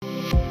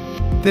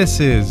This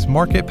is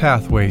Market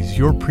Pathways,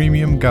 your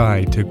premium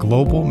guide to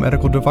global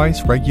medical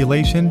device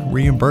regulation,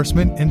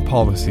 reimbursement, and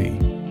policy.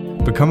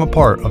 Become a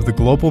part of the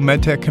global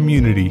medtech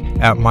community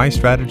at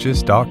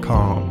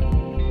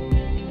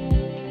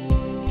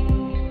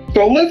mystrategist.com.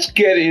 So let's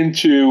get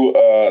into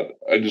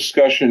a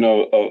discussion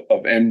of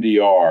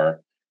MDR.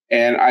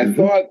 And I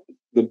thought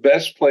the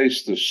best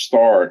place to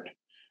start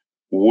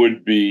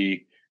would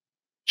be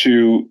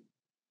to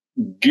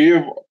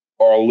give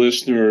our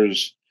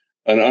listeners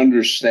an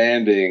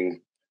understanding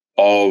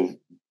of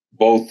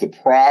both the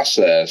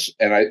process,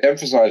 and I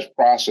emphasize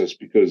process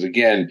because,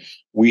 again,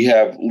 we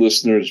have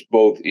listeners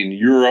both in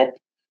Europe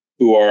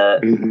who are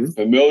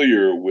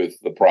familiar with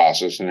the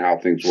process and how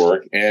things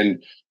work,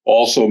 and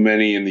also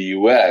many in the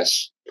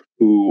U.S.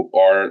 who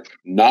are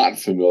not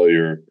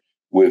familiar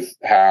with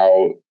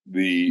how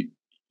the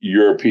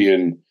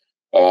European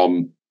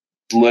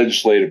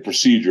legislative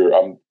procedure,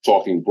 I'm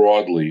talking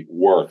broadly,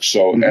 works.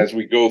 So as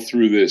we go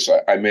through this,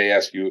 I may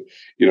ask you,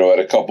 at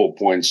a couple of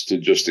points to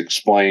just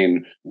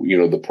explain,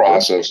 the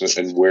process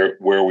and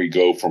where we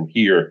go from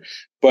here.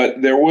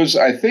 But there was,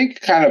 I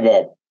think, kind of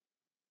a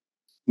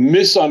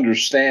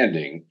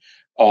misunderstanding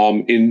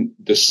in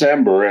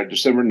December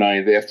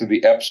 9th, after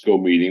the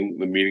EPSCO meeting,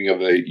 the meeting of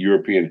the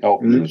European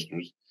health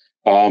ministers.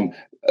 A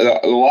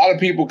lot of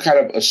people kind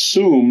of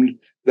assumed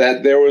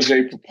that there was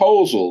a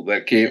proposal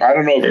that came. I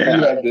don't know if you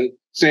had the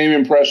same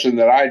impression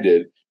that I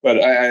did,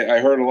 but I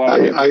heard a lot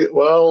of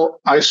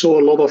I saw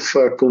a lot of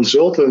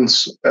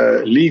consultants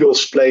legal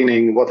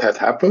explaining what had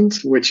happened,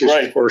 which is,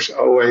 of course,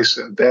 always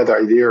a bad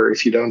idea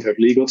if you don't have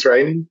legal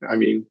training. I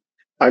mean,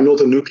 I'm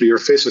not a nuclear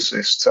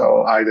physicist,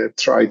 so I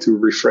try to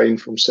refrain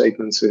from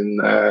statements in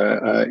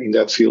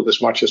that field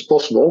as much as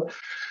possible.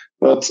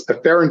 But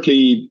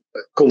apparently,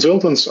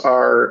 consultants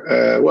are,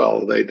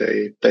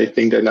 they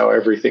think they know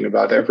everything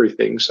about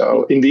everything.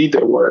 So indeed,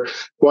 there were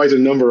quite a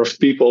number of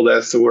people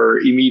that were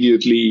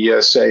immediately,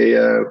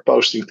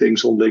 posting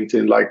things on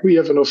LinkedIn like, we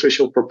have an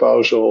official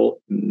proposal.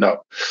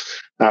 No.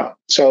 Now,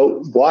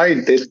 so why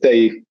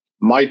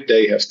might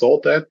they have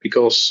thought that?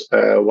 Because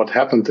what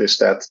happened is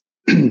that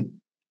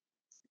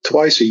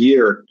twice a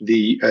year,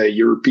 the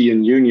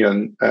European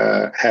Union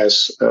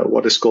has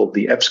what is called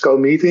the EPSCO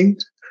meeting.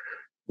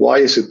 Why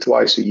is it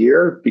twice a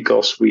year?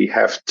 Because we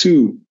have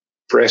two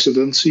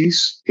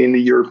presidencies in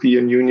the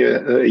European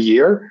Union a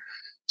year.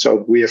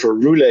 So we have a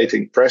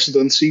rotating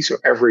presidency. So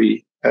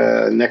every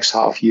next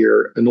half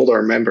year,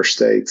 another member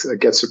state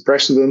gets a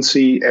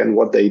presidency. And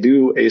what they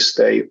do is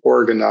they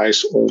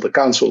organize all the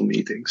council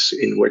meetings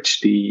in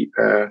which the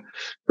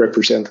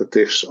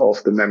representatives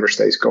of the member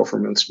states'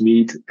 governments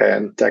meet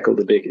and tackle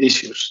the big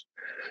issues.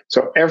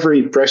 So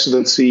every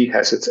presidency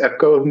has its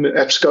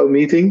EPSCO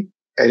meeting.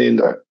 And in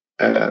the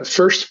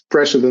first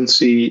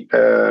presidency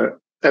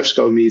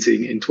EPSCO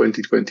meeting in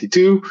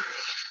 2022,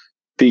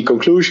 the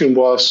conclusion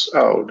was,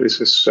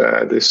 this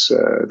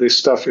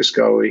stuff is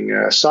going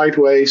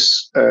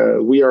sideways.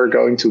 We are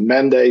going to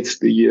mandate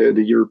the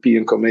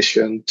European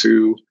Commission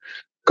to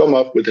come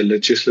up with a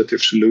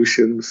legislative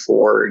solution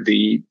for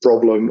the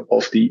problem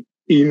of the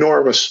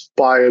enormous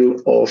pile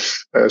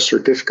of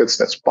certificates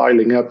that's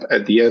piling up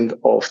at the end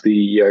of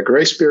the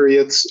grace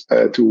periods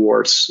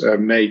towards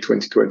May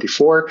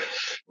 2024,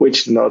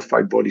 which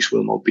notified bodies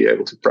will not be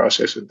able to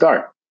process in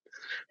time.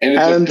 I'm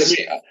going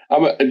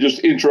to just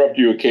interrupt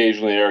you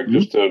occasionally, Eric,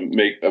 just to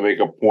make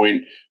a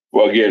point.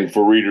 Well, again,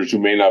 for readers who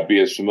may not be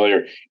as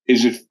familiar,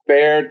 is it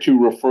fair to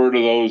refer to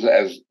those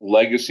as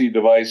legacy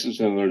devices?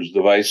 And there's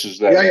devices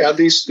that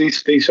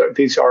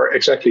these are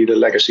exactly the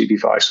legacy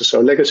devices. So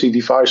legacy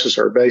devices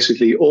are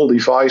basically all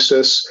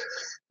devices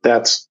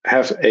that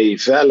have a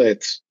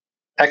valid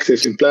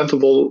active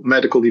implantable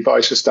medical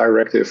devices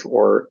directive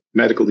or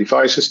medical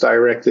devices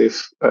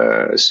directive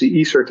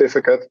CE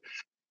certificate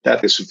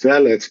that is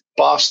valid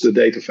past the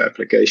date of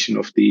application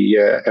of the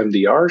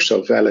MDR,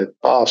 so valid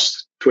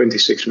past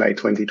 26 May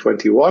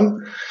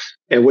 2021,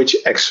 and which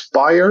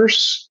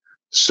expires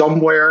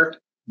somewhere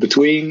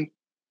between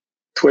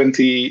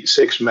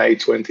 26 May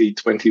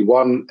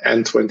 2021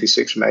 and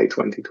 26 May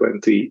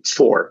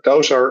 2024.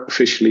 Those are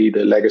officially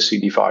the legacy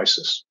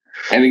devices.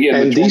 And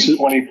again, the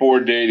 2024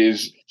 date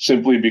is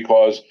simply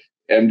because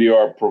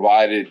MDR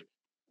provided,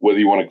 whether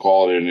you want to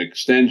call it an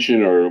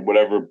extension or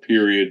whatever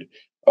period,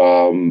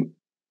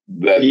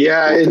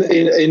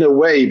 in a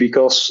way,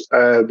 because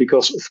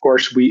of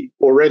course we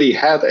already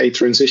had a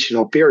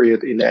transitional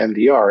period in the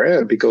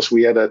MDR, because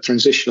we had a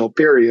transitional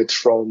period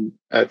from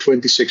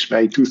 26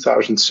 May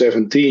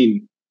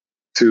 2017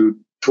 to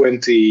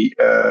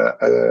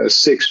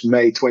 26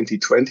 May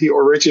 2020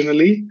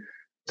 originally.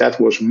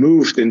 That was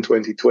moved in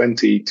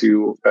 2020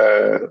 to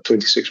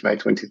 26 May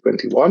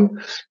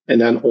 2021.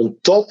 And then on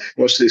top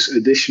was this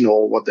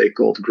additional, what they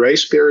called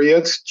grace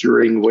period,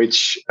 during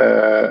which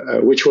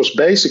was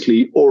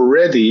basically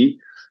already,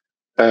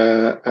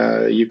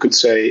 you could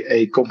say,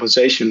 a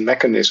compensation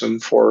mechanism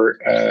for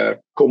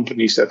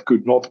companies that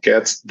could not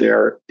get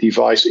their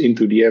device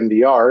into the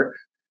MDR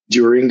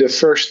during the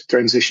first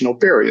transitional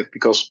period,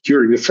 because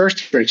during the first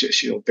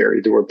transitional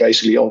period, there were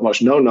basically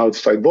almost no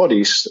notified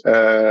bodies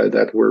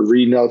that were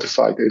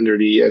re-notified under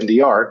the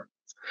MDR.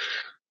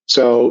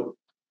 So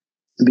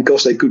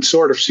because they could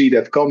sort of see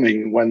that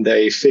coming when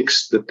they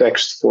fixed the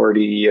text for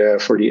the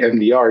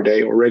MDR,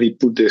 they already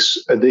put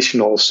this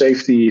additional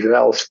safety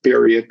valve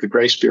period, the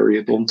grace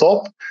period, on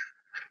top.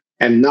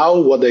 And now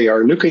what they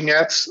are looking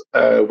at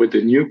with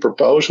the new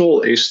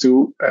proposal is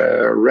to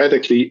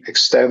radically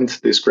extend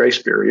this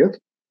grace period.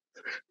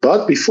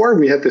 But before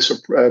we had this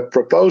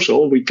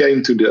proposal, we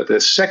came to the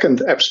second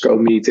EPSCO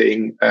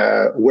meeting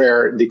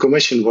where the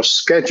Commission was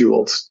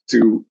scheduled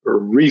to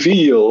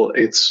reveal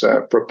its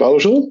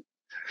proposal.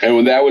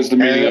 And that was the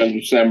meeting on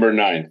December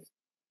 9th.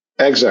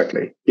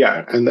 Exactly,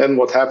 yeah. And then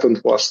what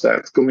happened was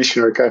that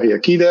Commissioner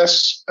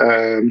Kyriakides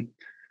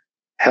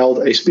held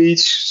a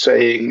speech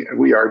saying,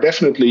 we are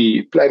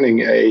definitely planning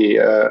a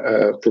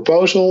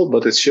proposal,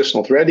 but it's just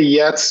not ready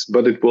yet.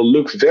 But it will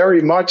look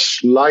very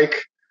much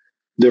like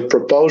the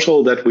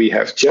proposal that we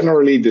have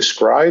generally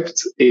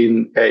described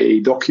in a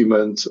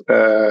document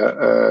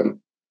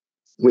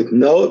with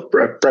no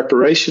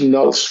preparation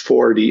notes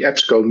for the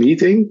EPSCO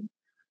meeting,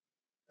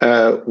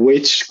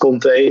 which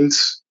contained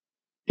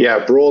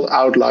broad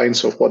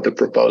outlines of what the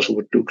proposal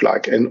would look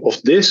like. And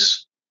of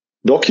this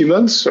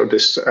document, so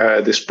this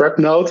prep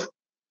note,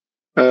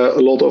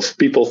 a lot of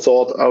people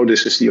thought, oh,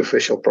 this is the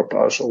official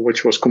proposal,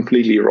 which was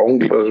completely wrong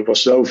because it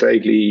was so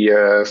vaguely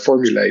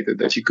formulated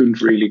that you couldn't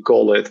really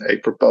call it a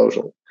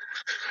proposal.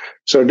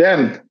 So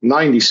then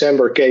 9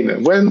 December came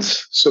and went,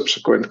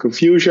 subsequent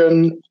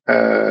confusion.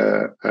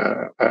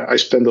 I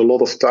spent a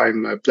lot of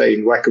time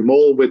playing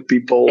whack-a-mole with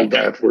people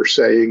that were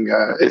saying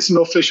it's an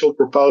official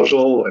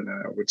proposal. And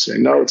I would say,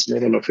 no, it's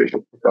not an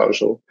official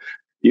proposal.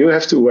 You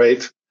have to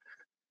wait.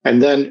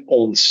 And then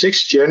on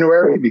 6th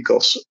January,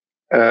 because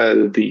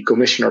the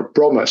commissioner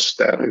promised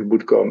that it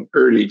would come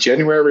early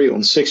January.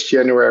 On 6th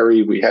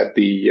January, we had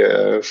the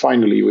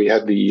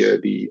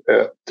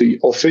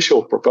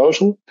official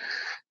proposal,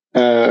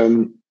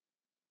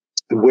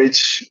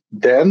 which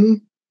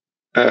then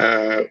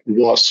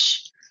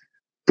was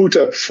put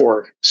up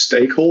for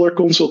stakeholder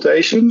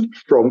consultation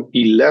from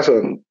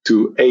 11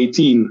 to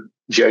 18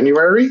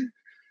 January.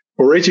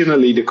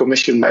 Originally, the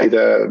Commission made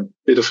a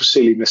bit of a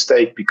silly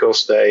mistake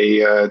because they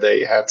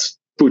had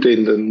put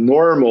in the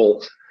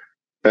normal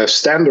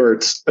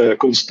standard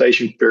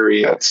consultation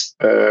period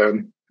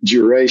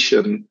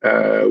duration,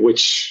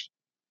 which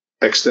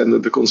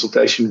extended the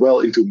consultation well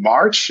into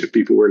March.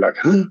 People were like,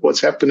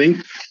 what's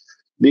happening?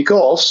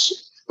 Because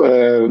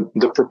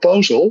the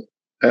proposal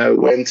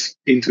went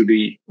into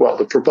the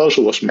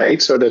proposal was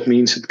made, so that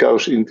means it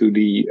goes into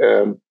the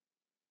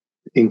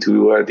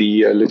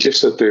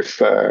legislative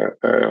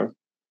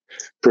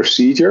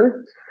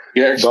procedure.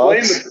 Yeah,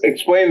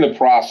 explain the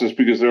process,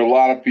 because there are a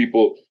lot of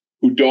people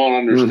who don't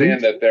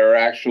understand that there are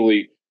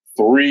actually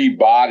three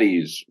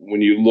bodies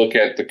when you look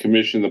at the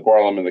Commission, the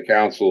Parliament, the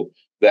Council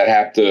that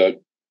have to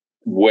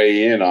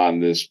weigh in on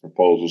this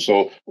proposal.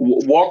 So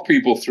walk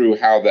people through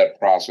how that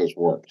process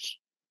works.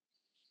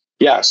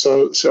 Yeah,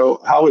 so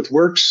how it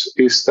works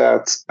is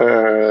that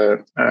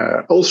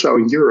also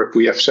in Europe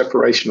we have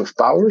separation of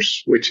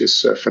powers, which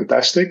is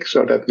fantastic.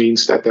 So that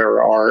means that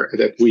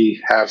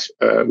we have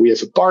a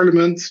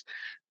parliament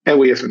and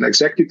we have an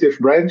executive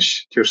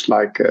branch, just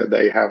like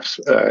they have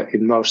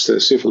in most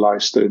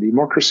civilized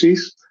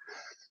democracies.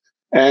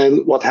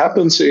 And what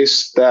happens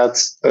is that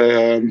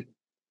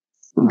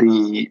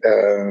the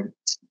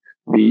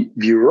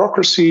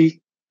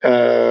bureaucracy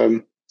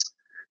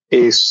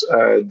is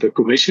the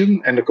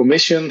Commission, and the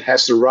Commission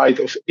has the right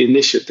of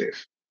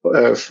initiative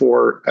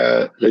for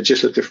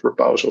legislative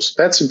proposals.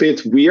 That's a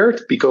bit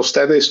weird because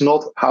that is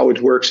not how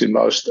it works in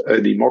most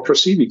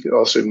democracy,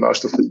 because in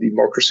most of the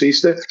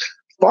democracies, the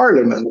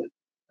Parliament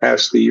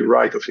has the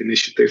right of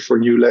initiative for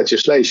new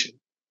legislation.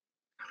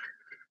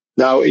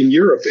 Now, in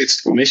Europe, it's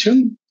the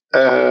Commission,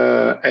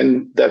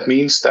 and that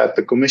means that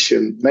the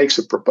Commission makes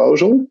a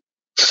proposal.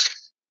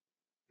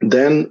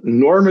 Then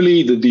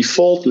normally the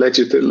default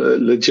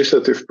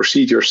legislative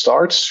procedure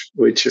starts,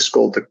 which is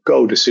called the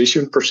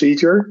co-decision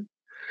procedure,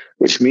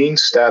 which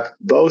means that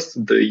both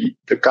the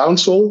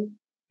Council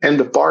and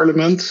the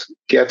Parliament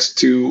get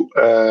to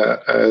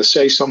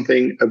say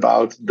something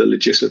about the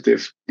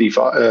legislative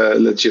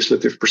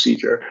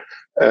procedure.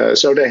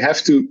 So they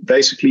have to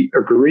basically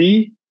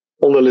agree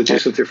on the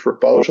legislative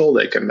proposal.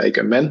 They can make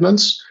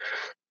amendments,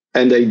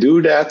 and they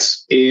do that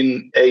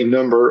in a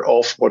number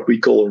of what we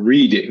call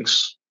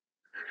readings.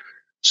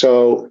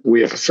 So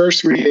we have a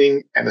first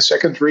reading and a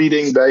second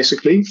reading,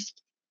 basically.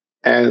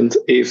 And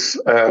if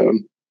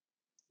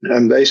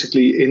and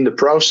basically in the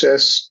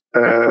process,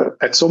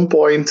 at some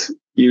point,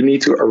 you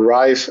need to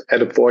arrive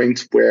at a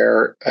point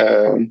where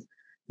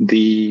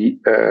the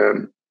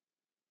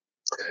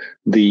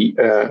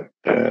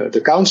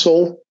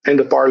Council and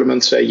the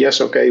Parliament say,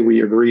 yes, okay,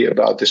 we agree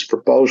about this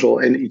proposal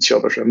and each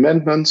other's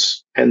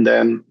amendments, and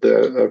then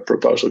the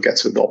proposal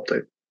gets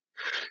adopted.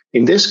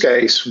 In this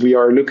case, we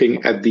are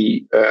looking at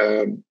the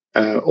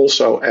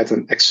also at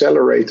an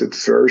accelerated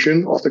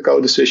version of the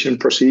co-decision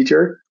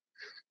procedure,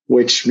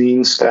 which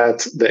means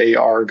that they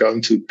are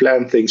going to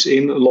plan things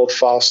in a lot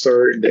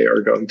faster. They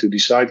are going to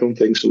decide on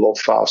things a lot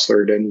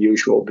faster than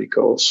usual,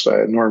 because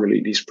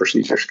normally these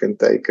procedures can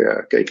take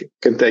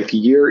a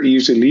year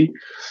easily.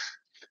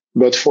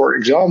 But for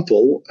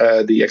example,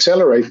 the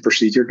accelerated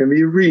procedure can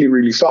be really,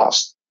 really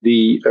fast.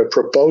 The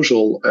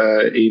proposal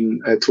in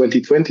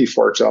 2020,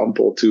 for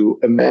example, to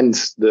amend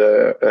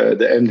the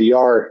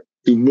MDR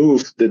to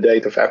move the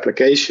date of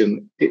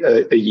application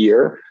a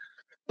year,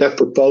 that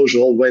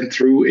proposal went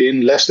through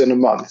in less than a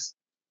month.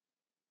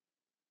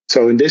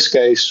 So in this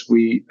case,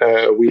 we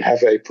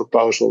have a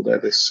proposal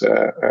that is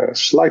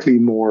slightly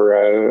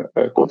more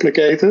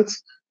complicated.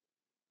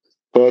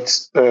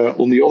 But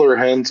on the other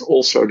hand,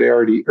 also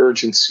there the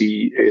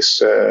urgency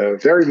is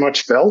very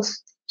much felt.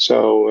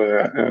 So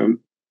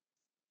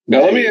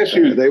now let me ask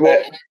you: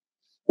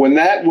 when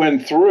that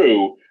went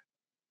through,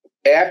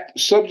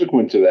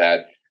 subsequent to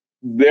that,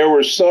 there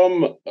were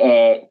some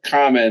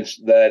comments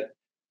that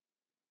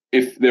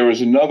if there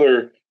was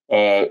another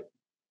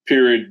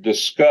period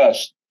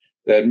discussed,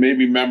 that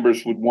maybe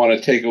members would want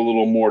to take a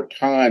little more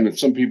time, and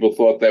some people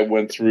thought that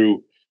went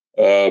through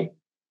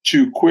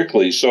too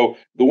quickly. So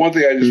the one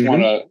thing I just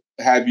want to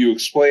have you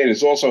explain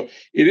is also,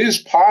 it is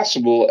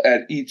possible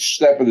at each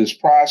step of this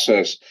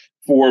process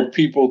for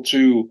people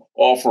to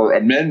offer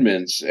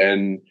amendments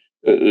and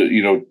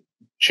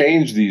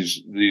change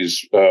these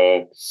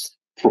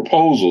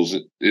proposals.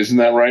 Isn't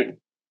that right?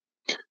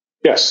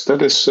 Yes,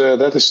 that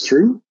is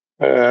true.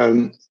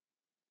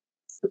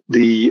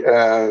 The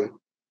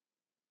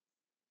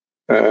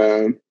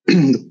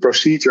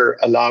procedure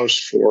allows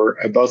for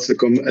both the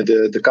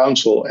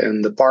council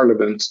and the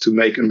parliament to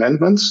make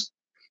amendments,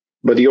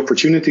 but the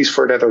opportunities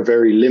for that are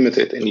very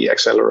limited in the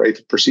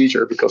accelerated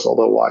procedure, because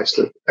otherwise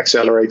the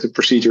accelerated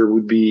procedure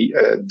would be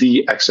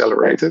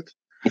de-accelerated,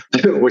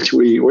 which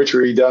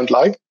we don't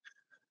like.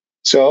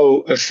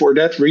 So for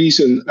that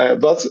reason,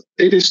 but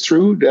it is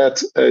true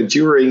that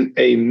during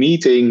a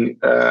meeting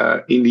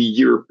a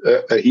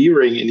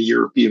hearing in the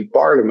European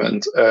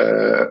Parliament,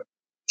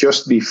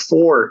 just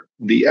before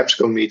the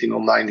EPSCO meeting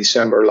on 9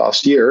 December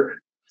last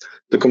year,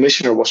 the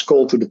commissioner was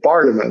called to the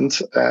parliament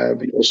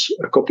because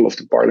a couple of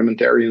the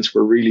parliamentarians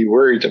were really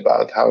worried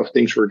about how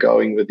things were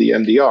going with the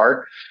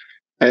MDR.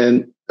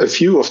 And a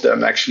few of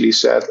them actually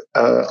said,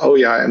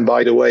 and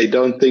by the way,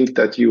 don't think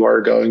that you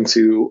are going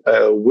to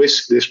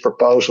whisk this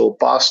proposal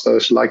past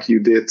us like you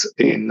did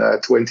in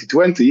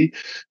 2020,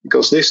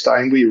 because this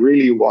time we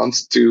really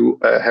want to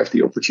have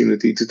the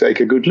opportunity to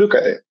take a good look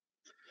at it.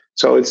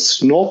 So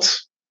it's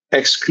not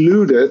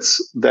excluded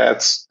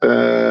that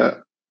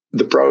the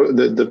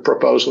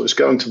proposal is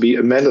going to be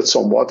amended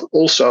somewhat,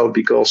 also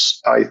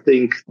because I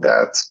think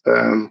that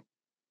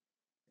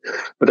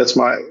but that's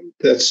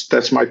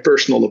my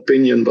personal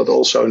opinion, but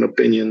also an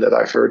opinion that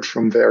I've heard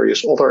from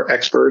various other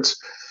experts,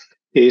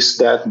 is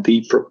that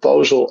the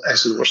proposal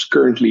as it was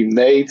currently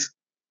made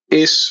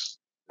is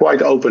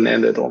quite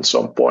open-ended on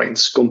some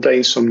points,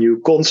 contains some new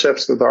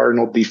concepts that are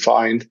not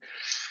defined.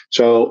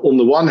 So on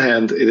the one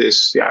hand, it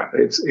is,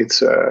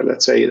 it's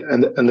let's say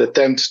an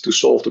attempt to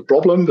solve the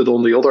problem, but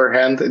on the other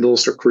hand, it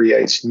also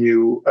creates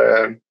new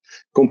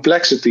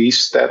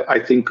complexities that I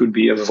think could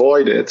be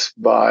avoided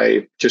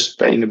by just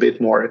paying a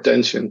bit more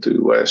attention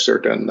to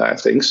certain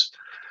things.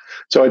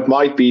 So it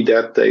might be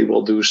that they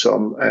will do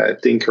some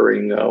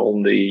tinkering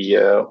on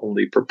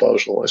the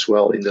proposal as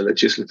well in the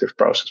legislative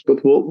process,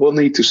 but we'll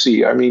need to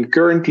see. I mean,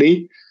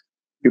 currently,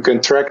 you can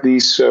track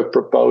these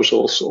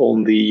proposals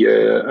on the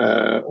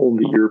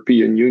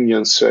European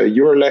Union's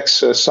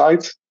EURLEX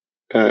site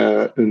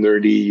under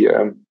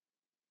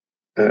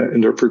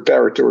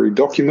preparatory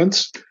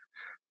documents.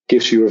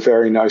 Gives you a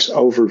very nice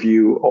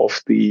overview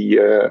of the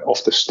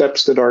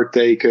steps that are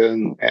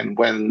taken and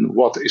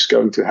what is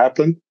going to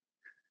happen.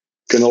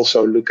 You can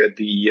also look at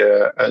the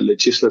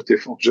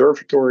Legislative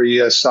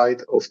Observatory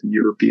site of the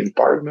European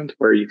Parliament,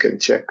 where you can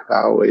check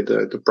how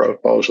the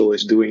proposal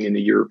is doing in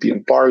the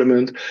European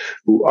Parliament,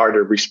 who are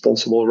the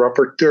responsible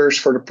rapporteurs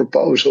for the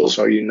proposal,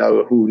 so you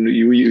know who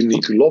you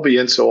need to lobby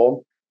and so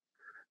on.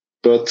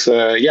 But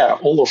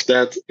all of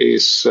that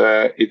is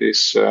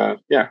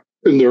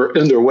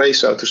underway,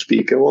 so to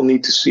speak, and we'll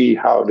need to see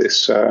how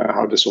this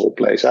all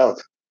plays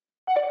out.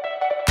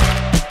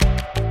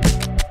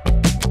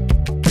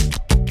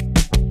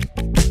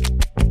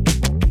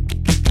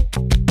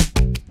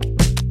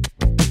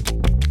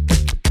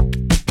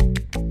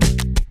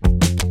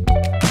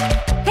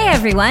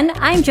 Everyone,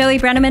 I'm Joey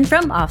Brenneman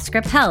from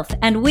Offscript Health,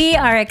 and we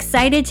are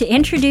excited to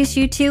introduce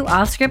you to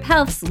Offscript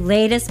Health's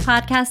latest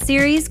podcast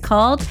series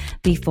called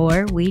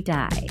Before We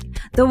Die,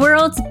 the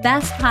world's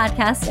best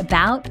podcast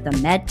about the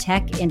med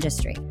tech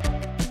industry.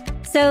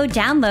 So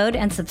download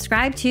and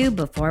subscribe to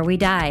Before We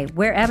Die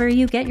wherever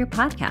you get your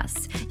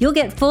podcasts. You'll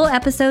get full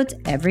episodes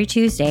every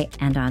Tuesday,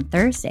 and on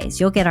Thursdays,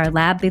 you'll get our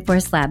Lab Before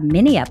Slab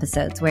mini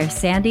episodes where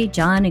Sandy,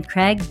 John, and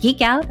Craig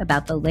geek out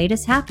about the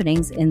latest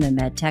happenings in the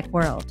medtech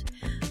world.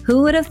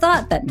 Who would have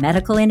thought that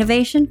medical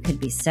innovation could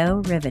be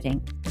so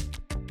riveting?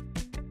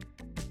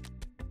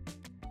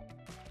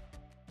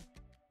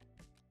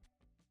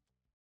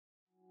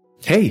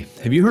 Hey,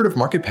 have you heard of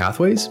Market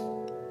Pathways?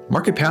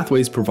 Market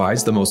Pathways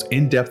provides the most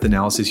in-depth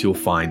analysis you'll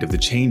find of the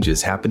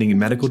changes happening in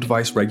medical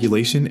device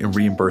regulation and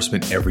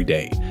reimbursement every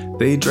day.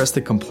 They address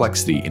the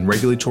complexity in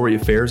regulatory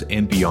affairs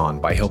and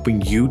beyond by helping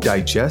you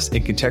digest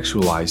and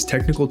contextualize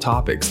technical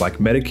topics like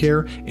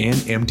Medicare and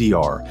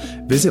MDR.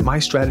 Visit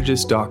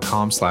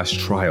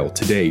mystrategist.com/trial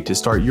today to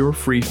start your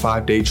free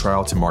 5-day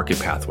trial to Market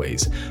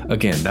Pathways.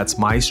 Again, that's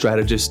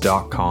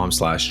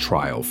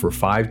mystrategist.com/trial for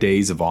 5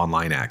 days of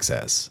online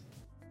access.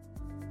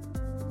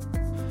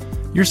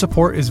 Your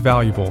support is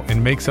valuable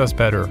and makes us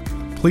better.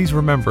 Please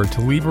remember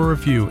to leave a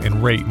review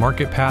and rate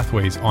Market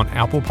Pathways on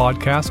Apple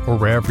Podcasts or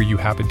wherever you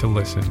happen to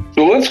listen.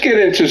 So let's get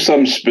into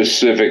some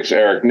specifics,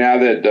 Eric. Now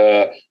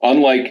that,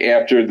 unlike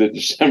after the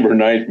December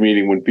 9th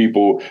meeting when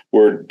people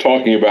were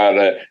talking about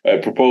a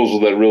proposal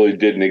that really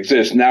didn't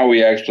exist, now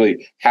we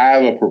actually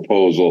have a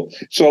proposal.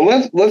 So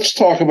let's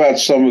talk about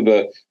some of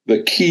the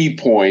key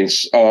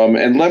points.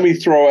 And let me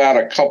throw out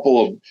a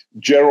couple of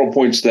general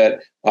points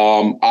that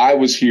I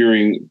was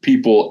hearing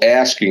people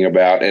asking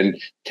about,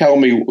 and tell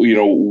me,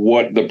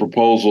 what the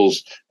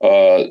proposals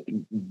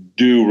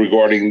do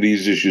regarding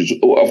these issues.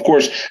 Of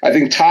course, I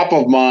think top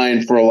of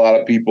mind for a lot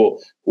of people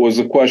was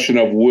the question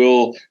of,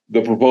 will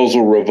the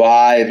proposal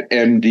revive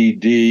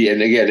MDD?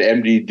 And again,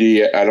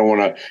 MDD, I don't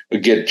want to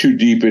get too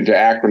deep into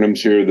acronyms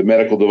here. The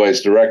Medical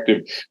Device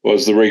Directive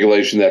was the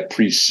regulation that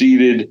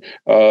preceded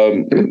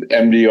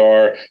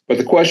MDR. But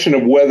the question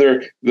of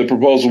whether the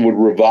proposal would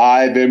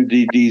revive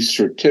MDD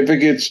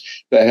certificates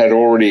that had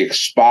already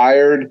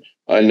expired,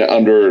 and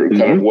under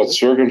kind of what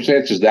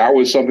circumstances, that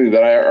was something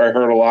that I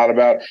heard a lot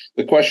about.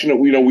 The question that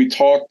we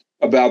talked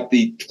about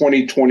the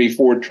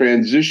 2024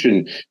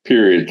 transition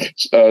period.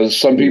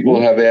 Some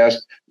people have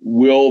asked,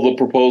 will the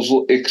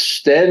proposal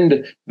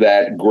extend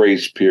that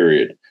grace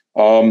period?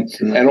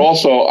 And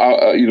also,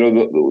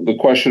 the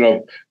question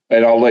of,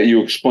 and I'll let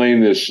you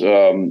explain this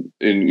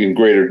in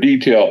greater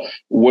detail,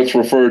 what's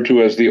referred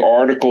to as the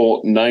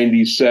Article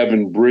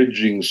 97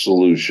 bridging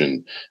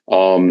solution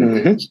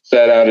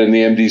set out in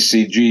the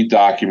MDCG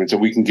documents.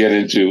 And we can get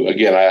into,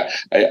 again,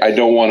 I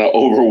don't want to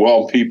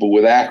overwhelm people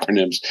with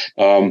acronyms,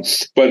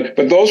 but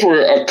those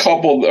were a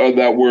couple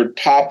that were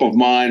top of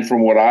mind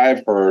from what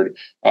I've heard.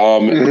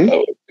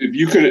 If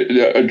you could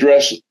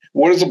address,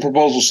 what does the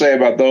proposal say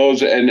about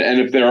those, and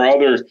if there are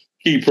other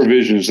key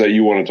provisions that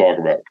you want to talk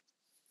about?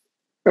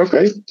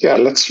 Okay, yeah,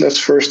 let's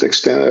first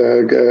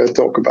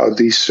talk about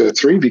these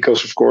three,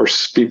 because of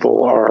course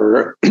people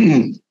are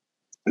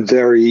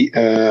very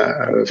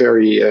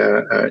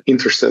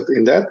interested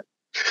in that.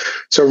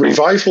 So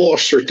revival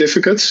of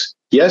certificates,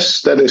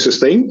 yes, that is a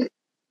thing,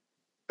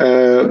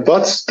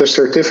 but the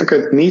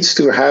certificate needs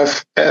to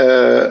have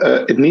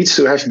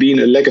been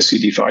a legacy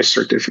device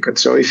certificate.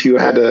 So if you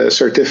had a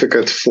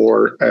certificate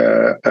for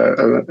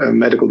a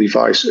medical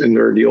device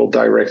under the old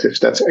directives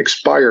that's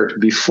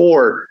expired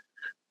before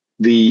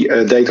the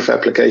date of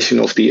application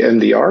of the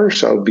MDR,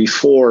 so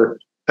before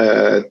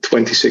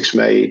 26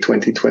 May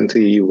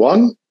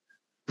 2021,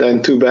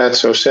 then too bad,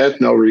 so sad,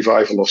 no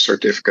revival of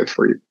certificate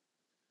for you.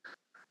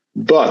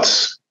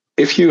 But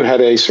if you had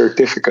a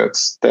certificate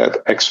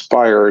that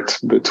expired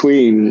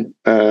between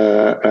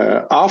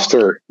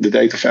after the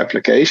date of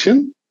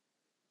application,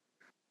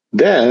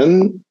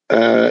 then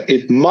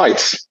it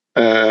might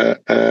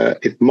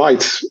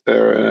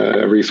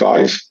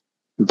revive.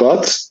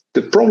 But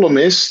the problem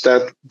is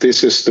that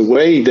this is the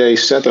way they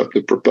set up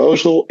the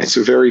proposal. It's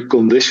a very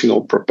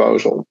conditional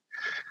proposal,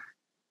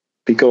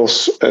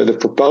 because the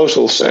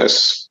proposal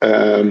says,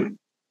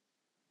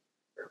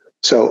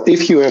 so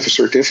if you have a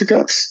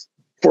certificate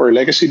for a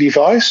legacy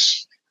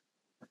device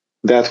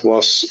that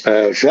was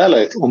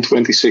valid on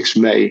 26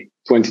 May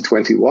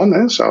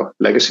 2021, so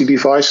legacy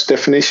device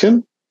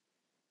definition,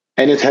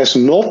 and it has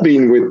not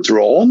been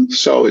withdrawn,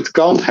 so it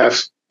can't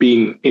have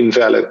been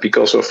invalid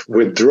because of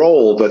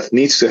withdrawal, but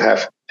needs to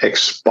have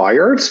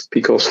expired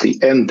because the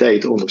end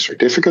date on the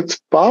certificate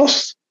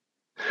passed,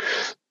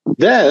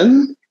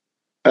 then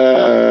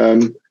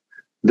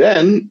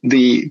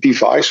the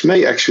device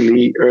may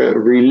actually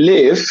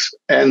relive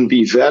and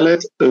be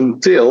valid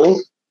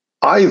until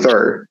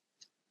either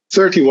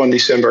 31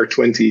 December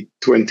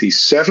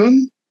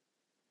 2027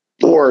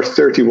 or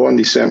 31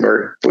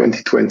 December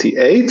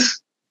 2028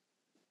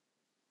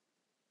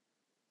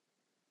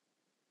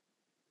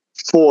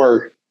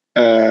 for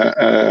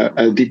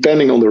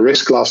depending on the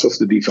risk class of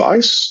the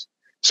device.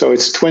 So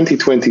it's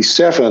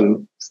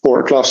 2027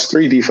 for class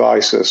 3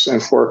 devices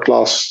and for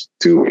class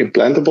 2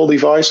 implantable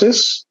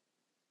devices,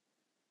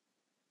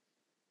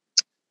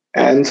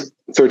 and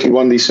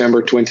 31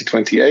 December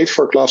 2028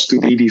 for class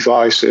 2D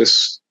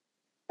devices,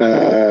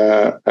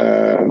 class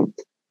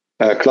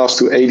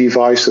 2A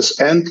devices,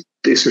 and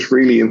this is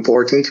really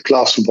important,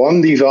 class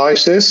 1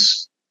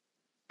 devices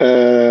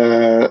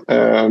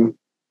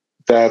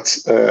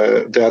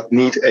that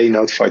need a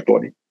notified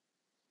body.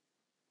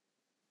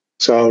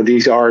 So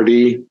these are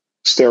the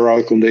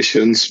sterile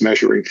conditions,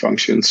 measuring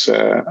functions,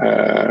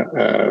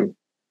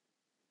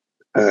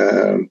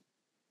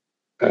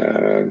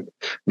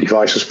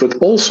 devices, but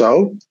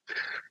also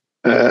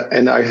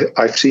and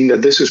I've seen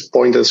that this is a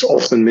point that's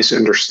often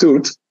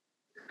misunderstood.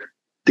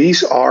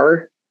 These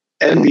are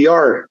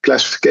MDR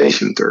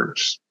classification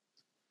terms.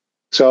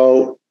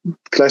 So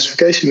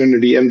classification under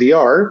the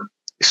MDR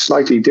is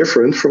slightly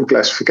different from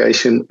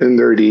classification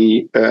under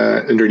the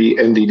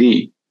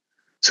MDD.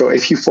 So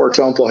if you, for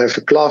example, have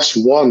a class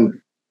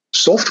 1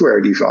 software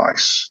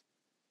device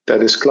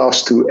that is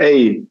class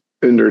 2A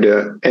under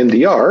the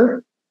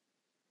MDR,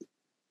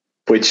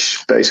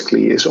 which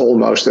basically is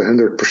almost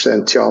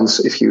 100% chance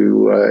if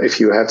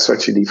you had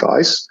such a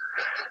device,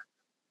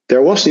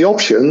 there was the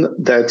option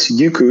that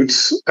you could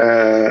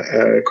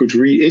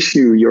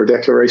reissue your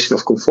declaration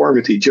of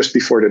conformity just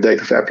before the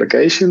date of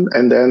application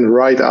and then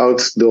write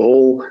out the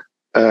whole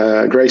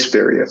grace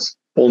period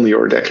on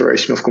your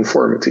declaration of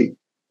conformity.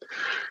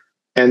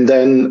 And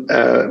then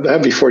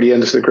before the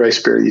end of the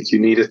grace period, you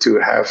needed to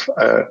have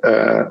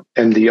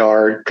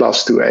MDR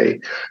class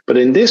 2A. But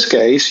in this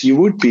case, you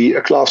would be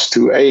a class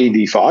 2A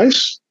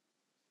device.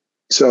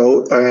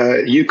 So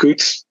you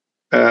could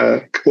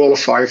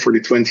qualify for the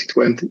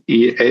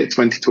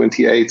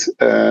 2028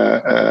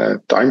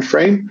 time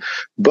frame.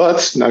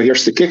 But now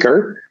here's the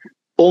kicker.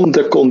 On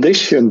the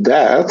condition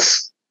that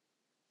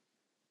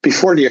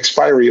before the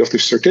expiry of the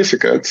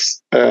certificate,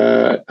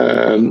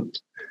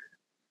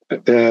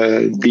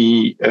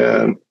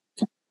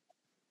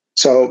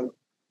 so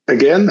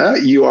again,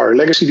 you are a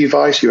legacy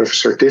device, you have a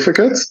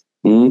certificate,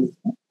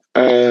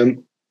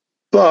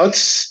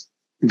 but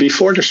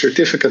before the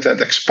certificate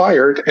had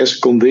expired, as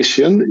a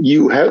condition,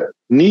 you had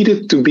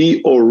needed to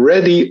be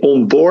already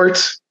on board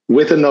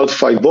with a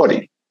notified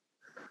body.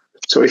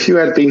 So if you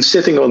had been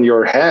sitting on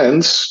your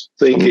hands,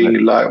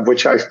 thinking,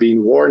 which I've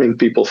been warning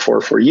people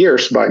for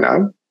years by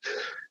now,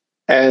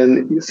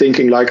 and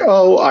thinking like,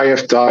 oh, I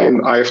have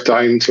time,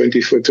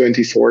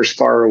 24 is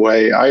far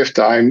away, I have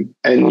time,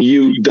 and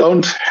you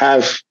don't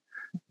have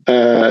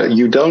an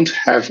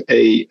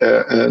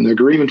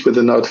agreement with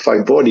the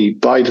notified body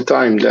by the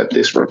time that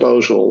this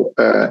proposal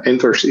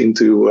enters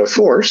into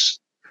force,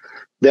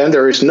 then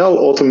there is no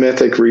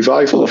automatic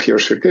revival of your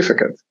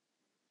certificate.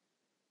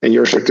 And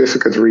your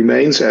certificate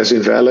remains as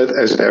invalid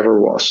as it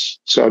ever was.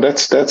 So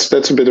that's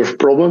a bit of a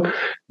problem.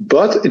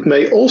 But it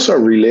may also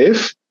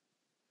relive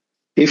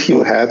if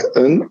you had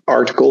an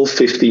Article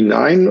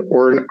 59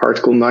 or an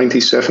Article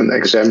 97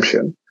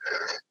 exemption.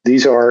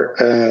 These are,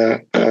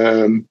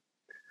 and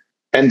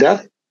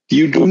that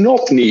you do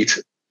not need,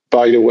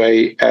 by the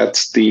way,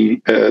 at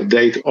the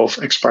date of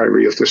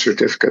expiry of the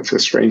certificate,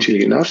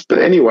 strangely enough. But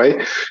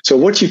anyway, so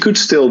what you could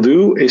still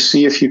do is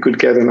see if you could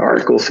get an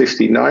Article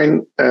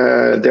 59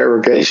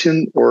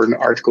 derogation or an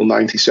Article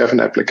 97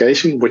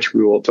 application, which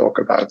we will talk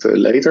about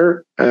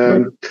later.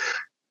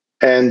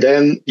 And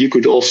then you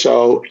could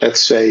also,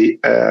 let's say,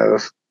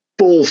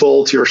 pole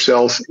vault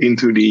yourself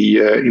into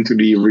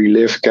the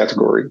relive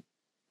category.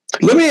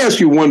 Let me ask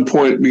you one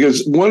point,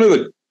 because one of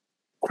the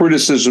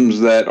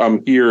criticisms that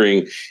I'm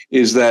hearing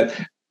is that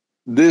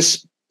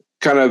this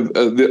kind of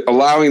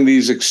allowing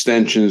these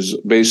extensions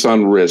based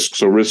on risk,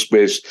 so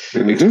risk-based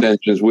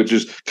extensions, which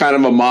is kind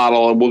of a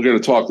model, and we're going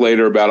to talk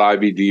later about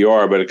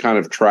IVDR, but it kind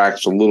of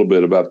tracks a little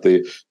bit about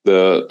the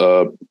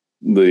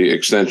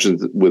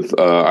extensions with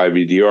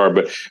IVDR,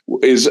 but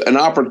is an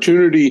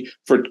opportunity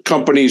for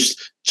companies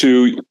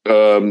to,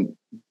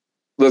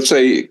 let's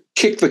say,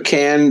 kick the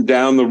can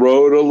down the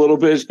road a little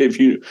bit, if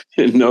you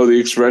know the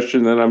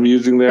expression that I'm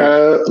using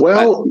there.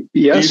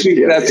 Yes.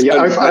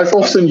 I've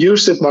often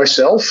used it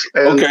myself,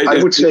 and okay,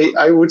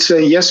 I would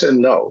say yes and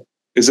no.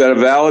 Is that a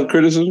valid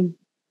criticism?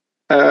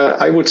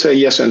 I would say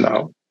yes and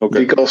no.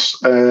 Okay.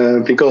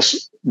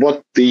 Because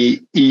what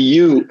the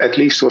EU at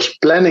least was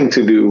planning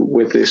to do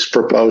with this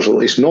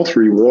proposal is not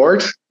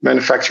reward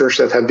manufacturers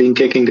that have been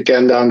kicking the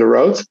can down the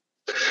road.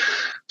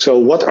 So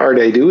what are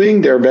they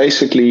doing? They're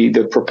basically,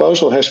 the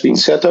proposal has been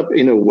set up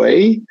in a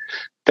way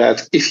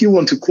that if you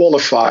want to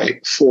qualify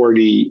for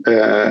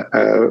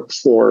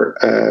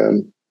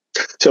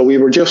so we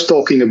were just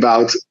talking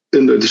about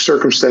under the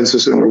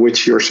circumstances under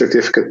which your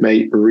certificate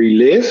may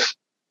relive,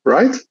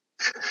 right?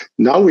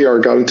 Now we are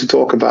going to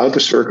talk about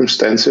the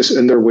circumstances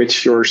under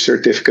which your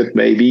certificate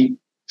may be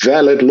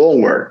valid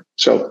longer,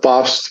 so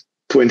past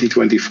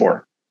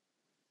 2024.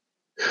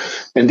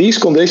 And these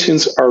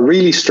conditions are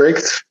really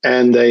strict,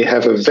 and they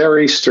have a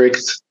very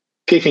strict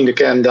kicking the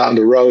can down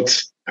the road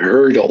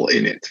hurdle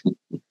in it.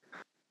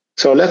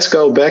 So let's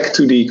go back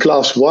to the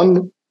class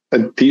 1,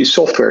 the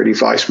software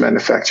device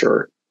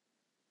manufacturer,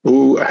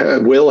 who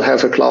will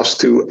have a class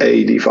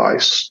 2A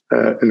device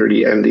under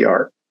the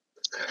MDR.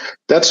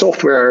 That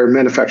software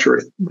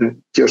manufacturer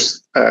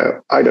just,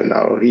 I don't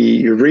know,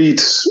 he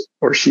reads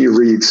or she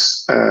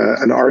reads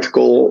an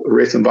article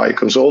written by a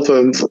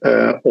consultant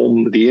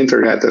on the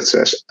internet that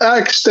says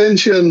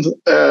extension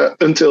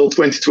until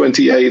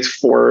 2028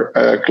 for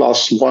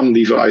class 1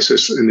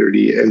 devices under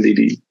the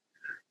MDD.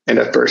 And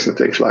that person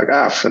thinks like,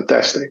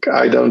 fantastic.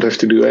 I don't have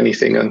to do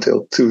anything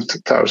until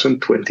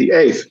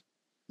 2028.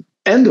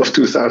 End of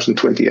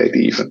 2028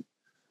 even.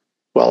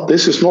 Well,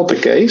 this is not the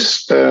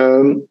case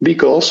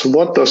because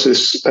what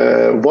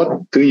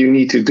do you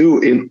need to do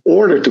in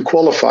order to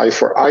qualify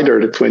for either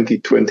the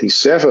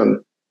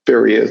 2027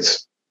 period,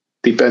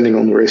 depending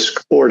on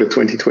risk, or the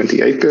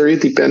 2028 period,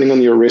 depending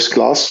on your risk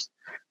class?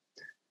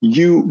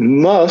 You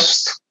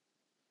must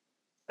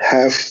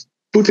have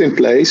put in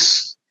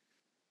place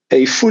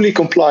a fully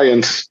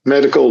compliant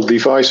medical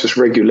devices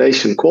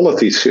regulation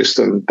quality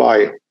system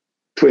by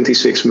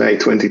 26 May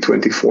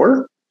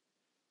 2024.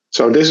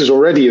 So this is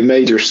already a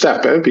major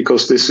step,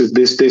 because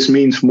this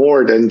means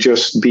more than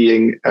just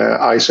being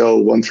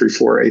ISO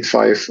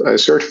 13485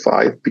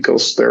 certified,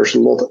 because there's a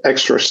lot of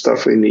extra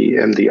stuff in the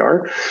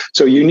MDR.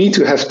 So you need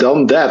to have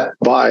done that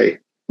by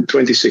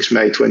 26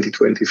 May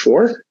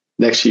 2024,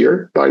 next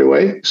year, by the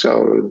way.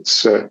 So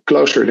it's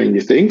closer than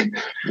you think.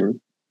 Mm-hmm.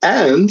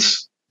 And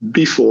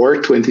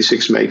before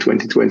 26 May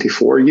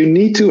 2024, you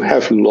need to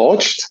have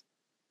lodged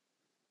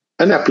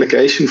an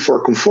application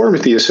for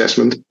conformity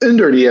assessment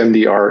under the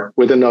MDR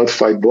with a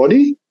notified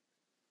body,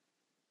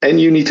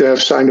 and you need to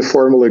have signed a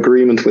formal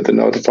agreement with the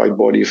notified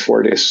body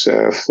for this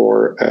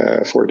for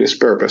this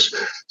purpose.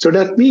 So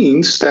that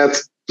means that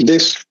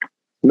this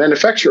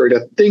manufacturer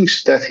that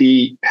thinks that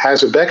he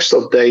has a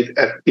backstop date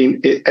at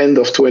end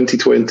of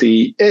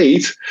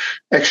 2028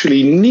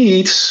 actually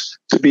needs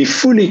to be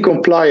fully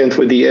compliant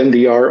with the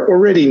MDR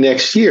already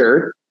next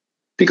year,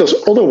 because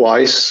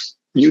otherwise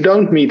you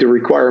don't meet the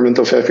requirement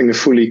of having a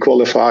fully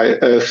compliant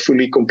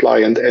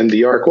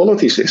MDR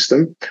quality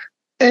system,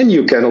 and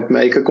you cannot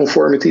make a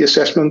conformity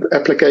assessment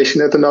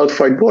application at the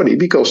notified body,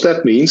 because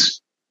that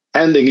means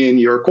handing in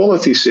your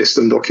quality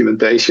system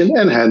documentation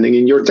and handing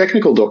in your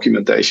technical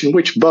documentation,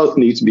 which both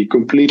need to be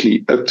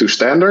completely up to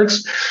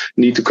standards,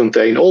 need to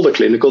contain all the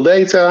clinical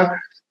data.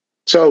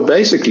 So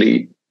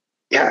basically,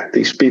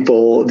 these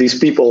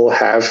people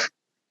have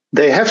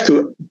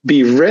to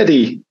be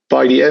ready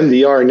by the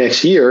MDR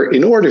next year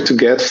in order to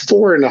get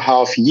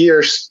 4.5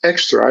 years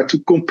extra to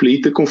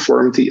complete the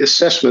conformity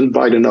assessment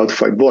by the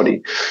notified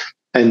body.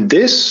 And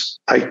this,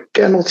 I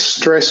cannot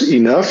stress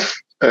enough,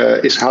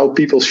 is how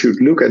people should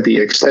look at the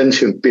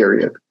extension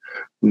period.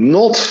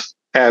 Not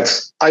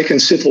at, I can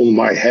sit on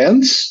my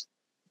hands,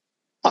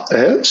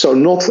 so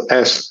not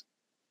as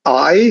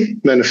I,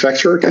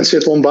 manufacturer, can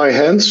sit on my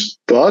hands,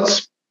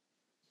 but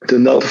the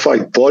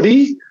notified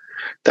body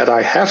that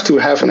I have to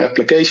have an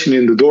application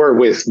in the door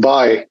with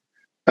by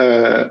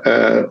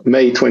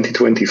May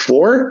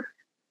 2024,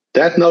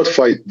 that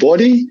notified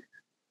body,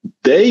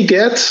 they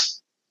get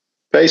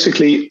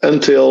basically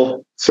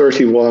until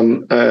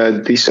 31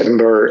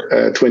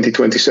 December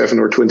 2027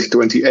 or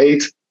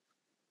 2028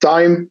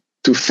 time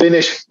to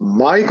finish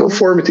my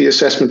conformity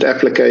assessment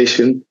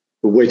application,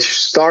 which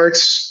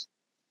starts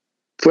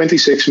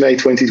 26 May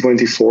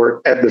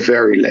 2024 at the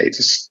very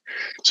latest.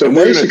 So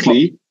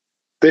basically,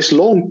 this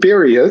long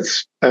period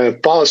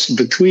passed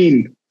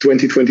between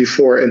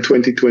 2024 and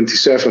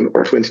 2027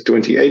 or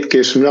 2028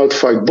 gives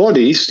notified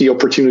bodies the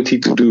opportunity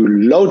to do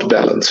load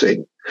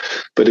balancing,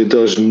 but it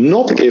does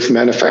not give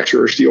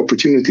manufacturers the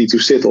opportunity to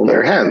sit on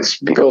their hands,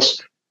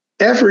 because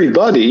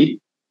everybody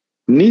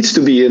needs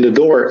to be in the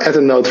door at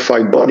a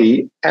notified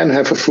body and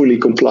have a fully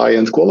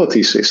compliant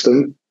quality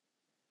system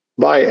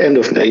by end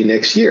of May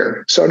next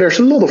year. So there's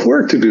a lot of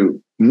work to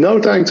do. No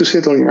time to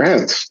sit on your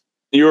hands.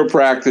 Your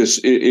practice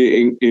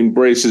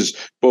embraces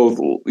both,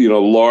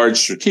 large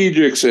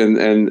strategics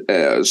and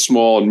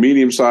small and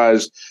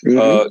medium-sized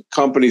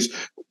companies.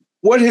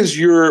 What has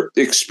your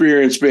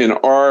experience been?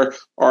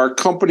 Are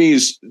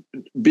companies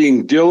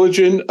being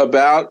diligent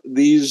about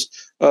these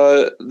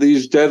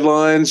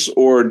deadlines,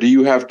 or do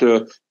you have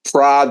to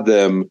prod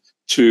them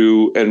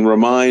and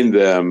remind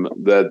them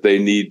that they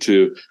need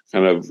to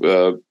kind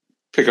of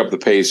pick up the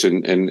pace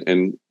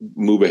and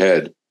move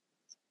ahead?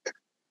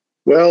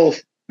 Well,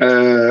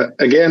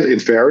 again,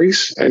 it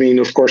varies. I mean,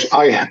 of course,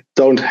 I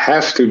don't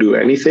have to do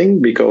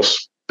anything,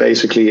 because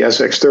basically, as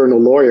an external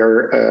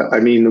lawyer,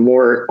 the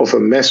more of a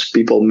mess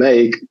people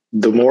make,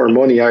 the more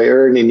money I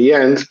earn in the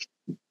end.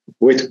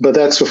 But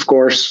that's, of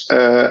course,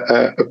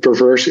 a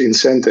perverse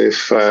incentive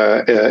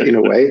in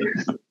a way.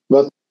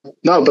 But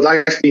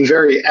I've been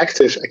very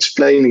active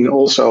explaining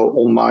also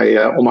on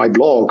my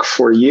blog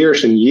for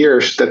years and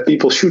years that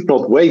people should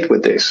not wait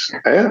with this.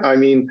 I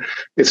mean,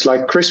 it's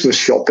like Christmas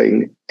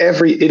shopping.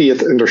 Every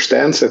idiot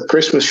understands that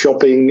Christmas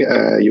shopping,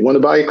 you want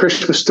to buy a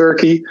Christmas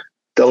turkey,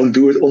 don't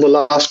do it on the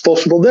last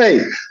possible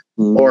day.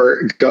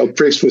 Or go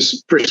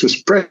Christmas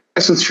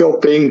present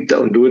shopping,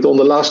 don't do it on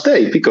the last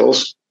day,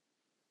 because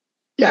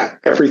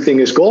everything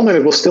is gone and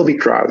it will still be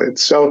crowded.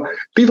 So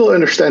people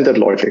understand that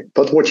logic.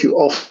 But what you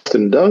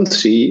often don't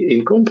see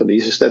in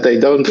companies is that they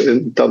don't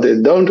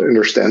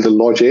understand the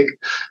logic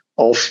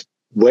of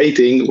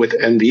waiting with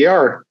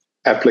MDR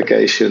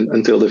application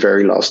until the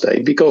very last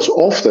day. Because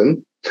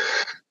often,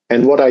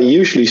 and what I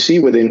usually see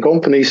within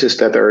companies is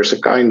that there is a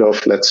kind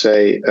of, let's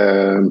say,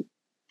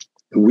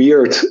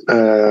 weird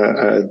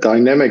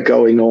dynamic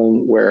going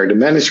on where the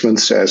management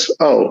says,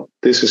 oh,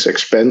 this is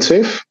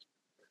expensive.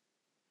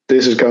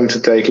 This is going to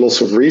take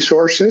lots of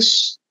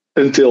resources.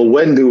 until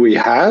when do we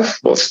have?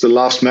 What's the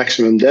last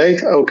maximum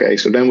date? Okay,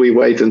 so then we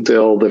wait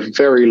until the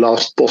very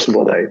last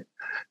possible date.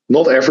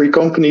 Not every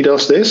company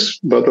does this,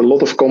 but a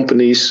lot of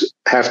companies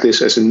have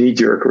this as a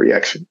knee-jerk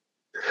reaction.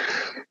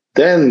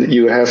 Then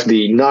you have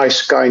the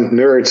nice, kind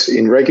nerds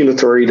in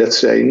regulatory that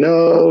say,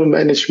 no,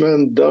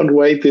 management, don't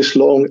wait this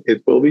long.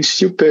 It will be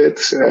stupid.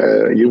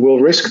 You will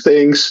risk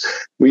things.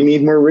 We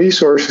need more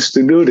resources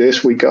to do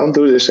this. We can't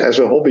do this as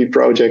a hobby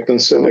project on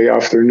Sunday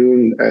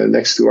afternoon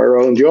next to our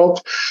own job.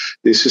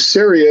 This is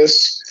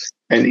serious.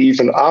 And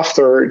even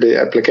after the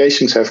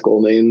applications have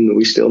gone in,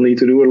 we still need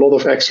to do a lot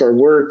of extra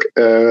work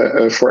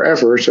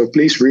forever. So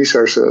please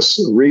resource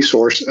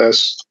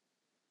us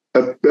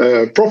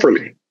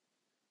properly.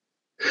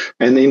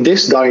 And in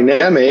this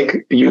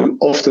dynamic, you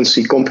often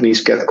see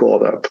companies get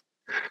caught up.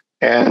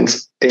 And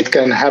it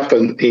can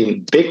happen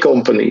in big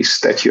companies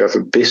that you have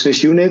a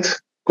business unit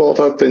caught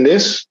up in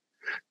this.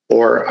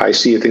 Or I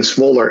see it in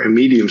smaller and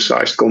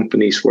medium-sized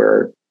companies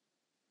where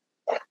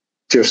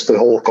just the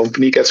whole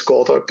company gets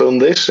caught up on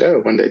this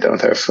when they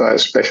don't have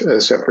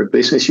separate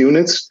business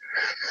units.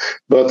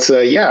 But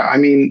I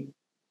mean,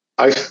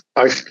 I've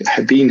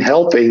been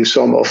helping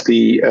some of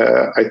the,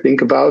 I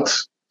think about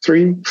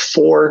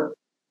 3-4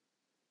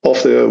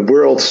 of the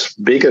world's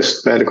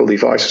biggest medical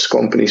devices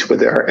companies with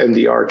their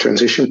MDR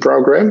transition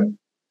program.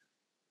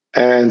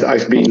 And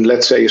I've been,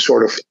 let's say, a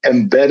sort of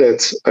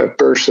embedded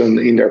person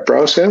in their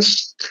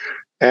process.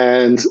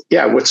 And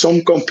with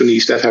some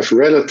companies that have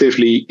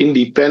relatively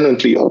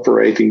independently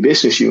operating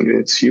business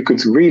units, you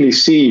could really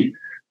see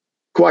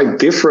quite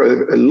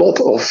different, a lot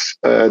of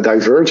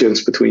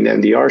divergence between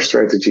MDR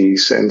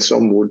strategies, and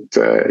some would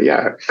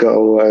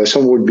go.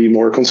 Some would be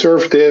more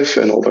conservative,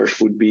 and others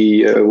would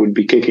be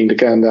kicking the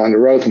can down the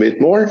road a bit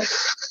more.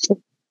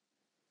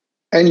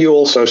 And you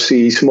also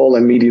see small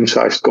and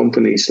medium-sized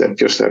companies that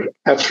just have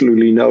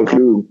absolutely no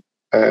clue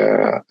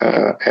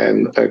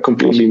and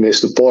completely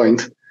miss the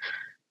point.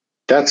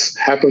 That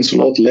happens a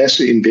lot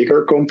less in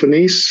bigger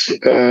companies,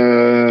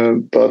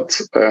 but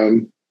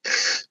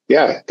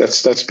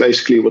that's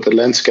basically what the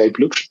landscape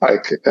looks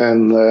like.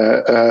 And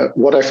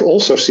what I've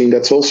also seen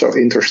that's also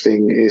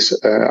interesting is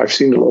I've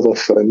seen a lot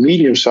of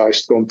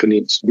medium-sized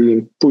companies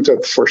being put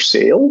up for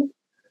sale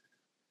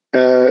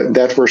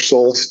that were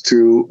sold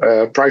to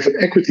private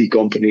equity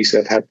companies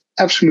that had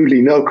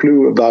absolutely no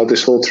clue about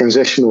this whole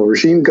transitional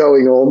regime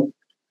going on.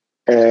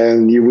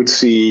 And you would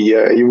see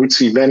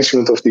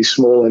management of these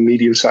small and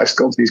medium-sized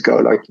companies go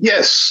like,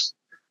 yes,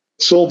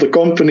 sold the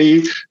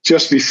company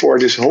just before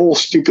this whole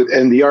stupid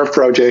NDR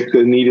project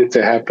needed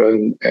to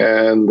happen.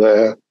 And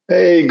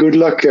hey, good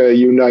luck,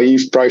 you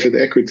naive private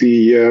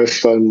equity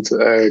fund.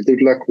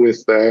 Good luck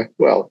with,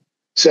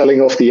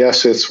 selling off the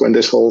assets when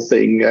this whole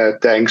thing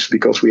tanks,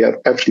 because we have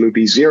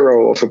absolutely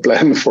zero of a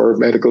plan for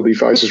medical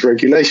devices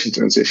regulation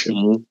transition.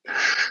 Mm-hmm.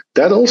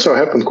 That also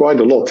happened quite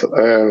a lot.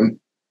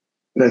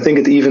 And I think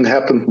it even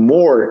happened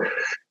more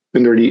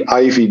under the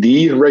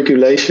IVD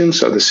regulation,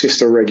 so the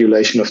sister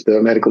regulation of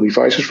the medical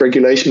devices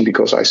regulation,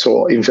 because I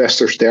saw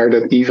investors there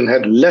that even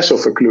had less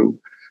of a clue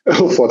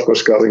of what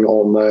was going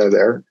on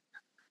there.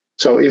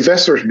 So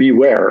investors,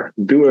 beware.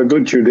 Do a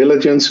good due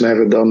diligence and have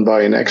it done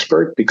by an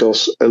expert,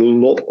 because a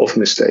lot of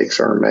mistakes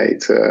are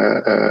made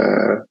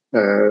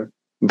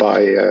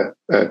by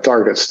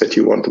targets that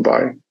you want to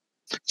buy.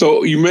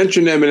 So you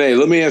mentioned M&A.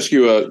 Let me ask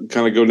you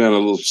kind of go down a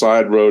little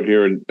side road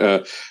here. And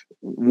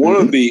one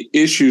of the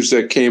issues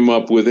that came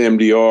up with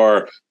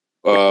MDR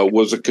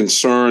was a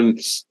concern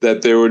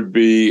that there would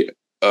be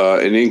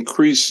an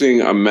increasing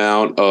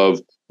amount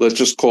of, let's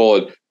just call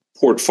it,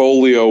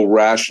 portfolio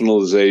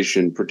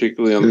rationalization,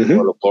 particularly on the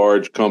part of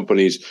large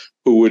companies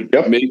who would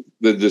make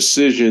the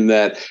decision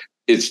that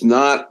it's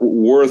not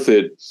worth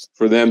it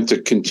for them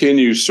to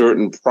continue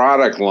certain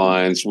product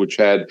lines which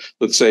had,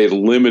 let's say,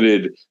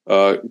 limited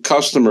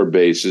customer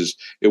bases.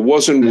 It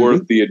wasn't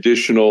worth the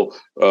additional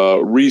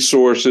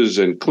resources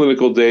and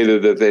clinical data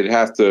that they'd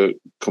have to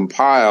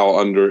compile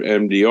under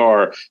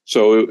MDR.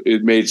 So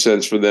it made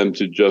sense for them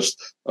to just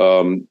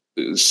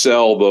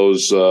sell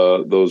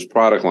those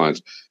product lines.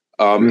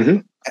 Have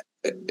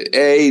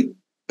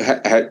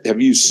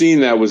you seen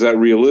that? Was that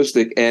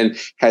realistic? And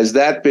has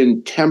that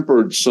been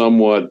tempered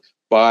somewhat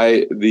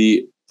by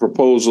the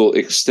proposal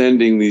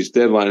extending these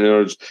deadlines? In other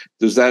words,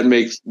 does that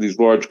make these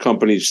large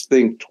companies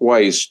think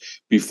twice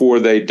before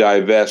they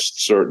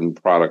divest certain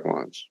product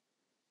lines?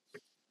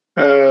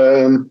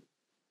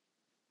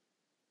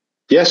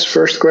 Yes,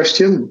 first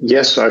question.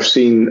 Yes, I've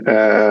seen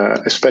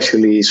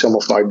especially some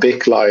of my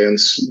big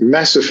clients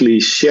massively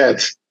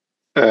shed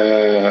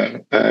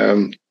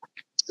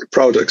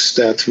products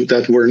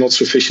that were not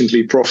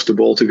sufficiently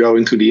profitable to go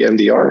into the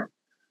MDR.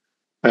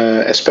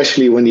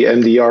 Especially when the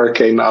MDR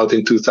came out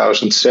in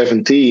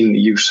 2017,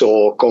 you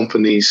saw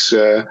companies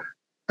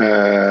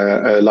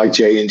like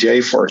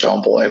J&J, for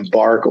example,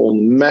 embark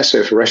on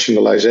massive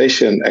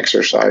rationalization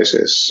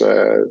exercises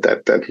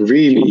that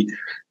really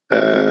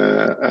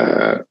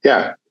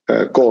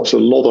caused a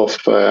lot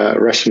of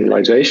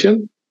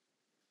rationalization.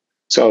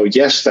 So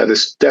yes, that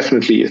is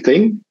definitely a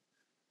thing.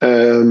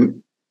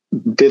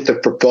 did the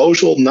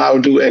proposal now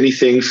do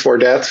anything for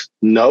that?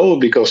 No,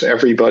 because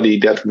everybody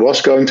that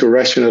was going to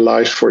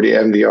rationalize for the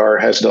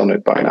MDR has done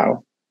it by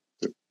now.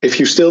 If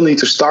you still need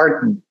to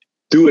start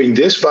doing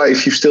this,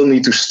 if you still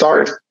need to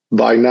start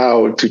by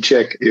now to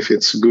check if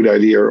it's a good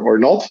idea or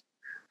not,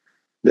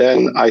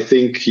 then I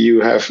think you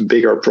have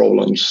bigger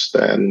problems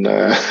than,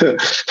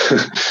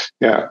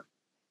 yeah.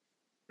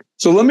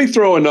 So let me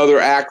throw another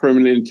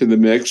acronym into the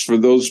mix for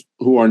those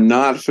who are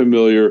not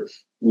familiar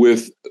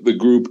with the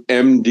group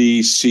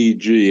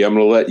MDCG. I'm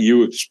going to let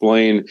you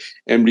explain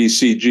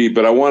MDCG,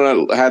 but I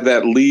want to have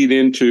that lead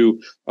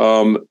into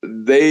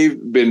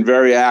they've been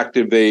very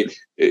active. They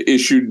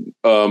issued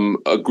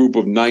a group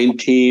of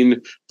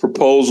 19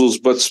 proposals,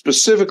 but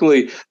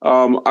specifically,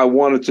 I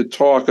wanted to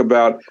talk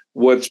about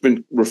what's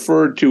been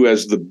referred to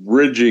as the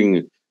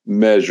bridging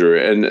measure.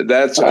 And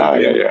that's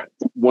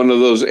one of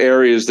those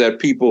areas that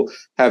people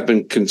have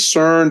been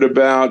concerned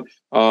about,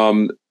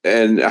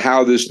 and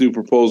how this new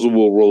proposal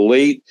will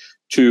relate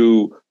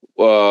to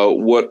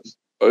what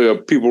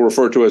people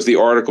refer to as the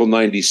Article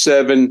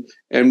 97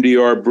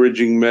 MDR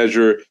bridging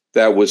measure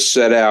that was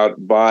set out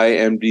by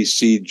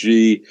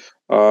MDCG.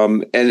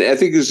 And I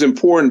think this is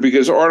important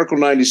because Article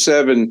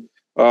 97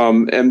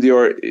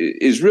 MDR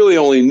is really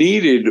only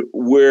needed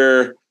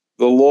where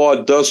the law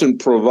doesn't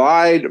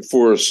provide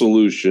for a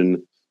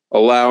solution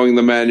allowing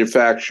the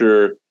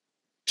manufacturer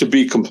to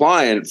be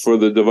compliant for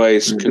the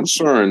device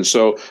concerned.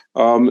 So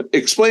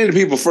explain to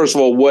people, first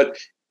of all, what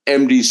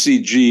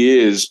MDCG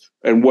is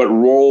and what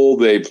role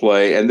they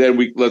play, and then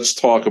let's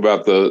talk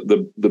about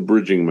the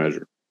bridging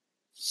measure.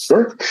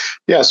 Sure.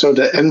 Yeah. So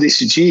the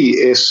MDCG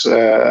is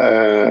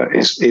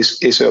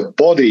a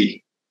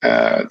body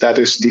that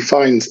is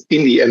defined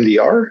in the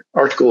MDR,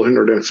 Article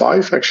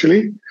 105,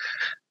 actually,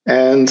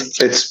 and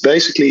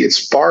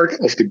it's part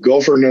of the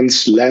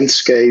governance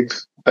landscape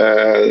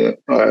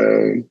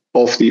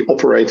of the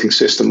operating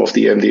system of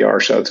the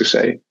MDR, so to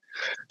say.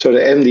 So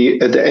the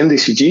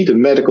MDCG, the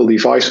Medical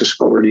Devices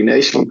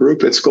Coordination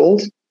Group, it's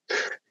called,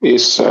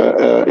 is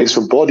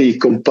a body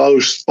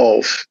composed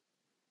of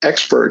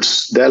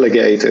experts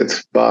delegated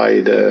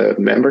by the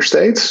member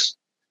states,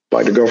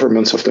 by the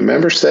governments of the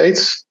member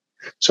states.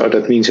 So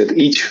that means that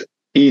each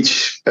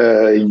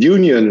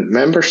union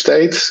member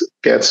state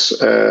gets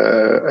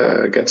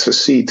a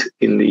seat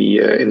in the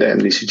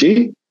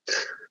MDCG,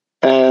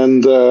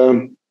 and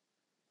the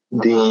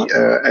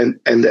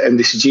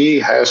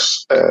MDCG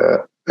has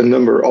a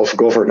number of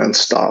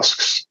governance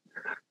tasks.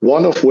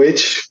 One of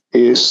which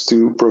is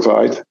to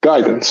provide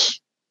guidance.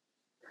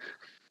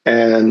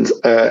 And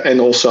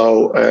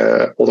also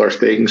other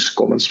things,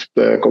 common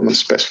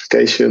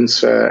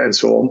specifications, and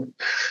so on.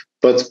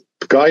 But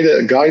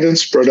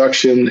guidance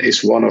production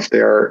is one of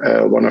their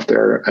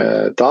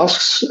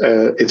tasks.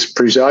 It's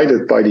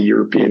presided by the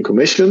European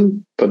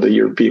Commission, but the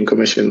European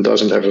Commission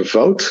doesn't have a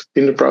vote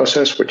in the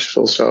process, which is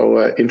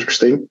also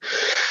interesting.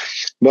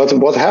 But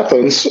what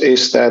happens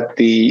is that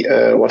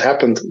what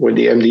happened with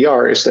the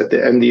MDR is that the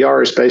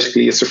MDR is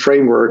basically it's a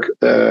framework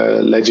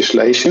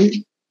legislation.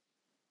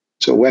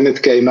 So when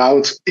it came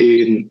out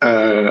in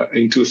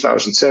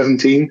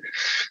 2017,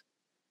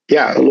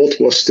 a lot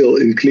was still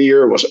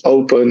unclear, was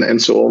open,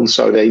 and so on.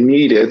 So they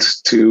needed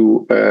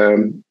to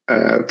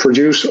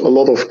produce a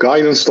lot of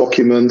guidance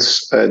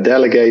documents,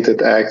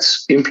 delegated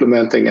acts,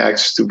 implementing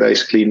acts to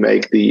basically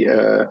make the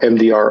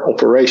MDR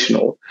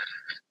operational.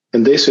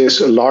 And this is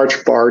a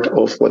large part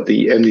of what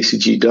the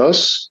MDCG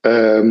does.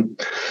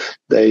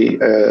 They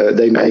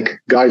make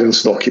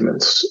guidance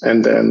documents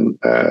and then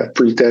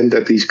pretend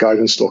that these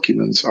guidance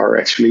documents are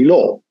actually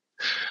law,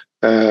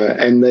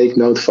 and make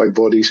notified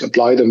bodies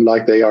apply them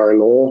like they are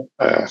law.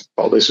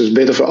 Well, this is a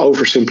bit of an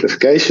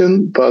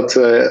oversimplification, but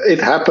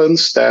it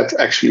happens that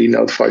actually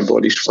notified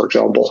bodies, for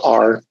example,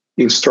 are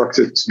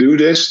instructed to do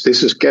this.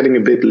 This is getting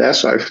a bit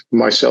less. I've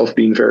myself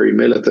been very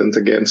militant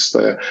against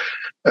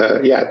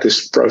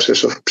this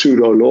process of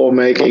pseudo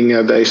lawmaking,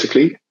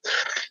 basically.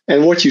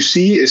 And what you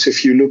see is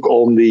if you look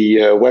on the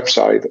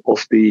website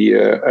of the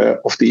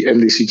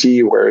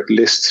MDCG, where it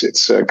lists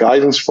its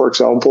guidance, for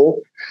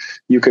example,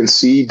 you can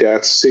see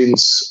that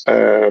since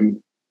the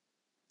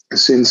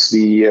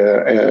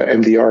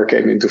MDR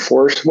came into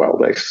force, well,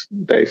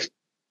 they've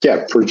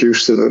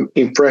produced an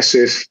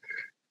impressive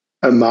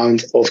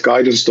amount of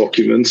guidance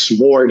documents,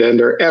 more than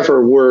there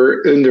ever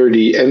were under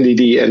the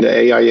MDD and the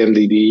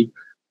AIMDD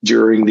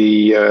during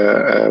the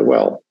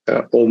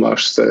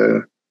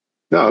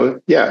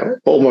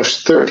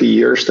almost 30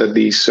 years that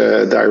these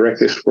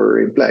directives were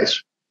in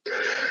place.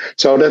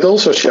 So that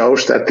also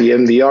shows that the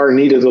MDR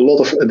needed a lot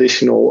of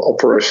additional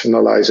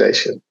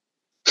operationalization.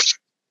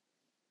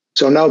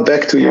 So now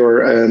back to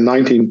your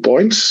 19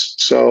 points.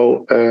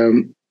 So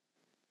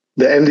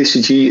the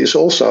MDCG is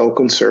also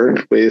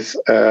concerned with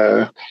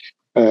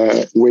as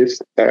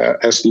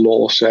the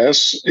law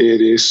says,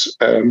 it is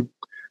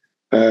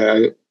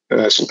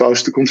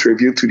supposed to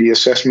contribute to the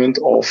assessment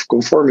of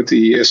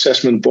conformity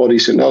assessment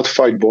bodies and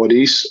notified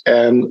bodies,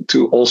 and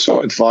to also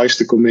advise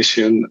the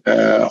Commission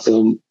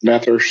on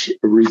matters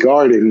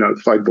regarding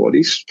notified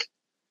bodies.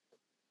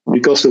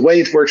 Because the way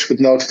it works with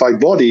notified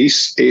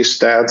bodies is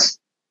that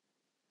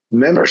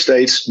member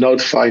states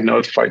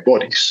notified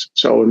bodies.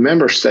 So a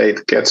member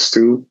state gets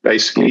to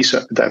basically,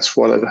 so that's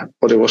what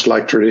it was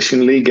like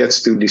traditionally,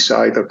 gets to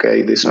decide,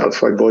 okay, this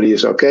notified body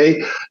is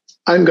okay.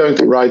 I'm going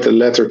to write a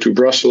letter to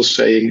Brussels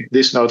saying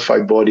this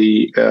notified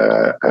body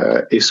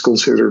is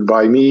considered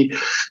by me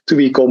to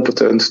be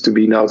competent to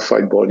be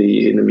notified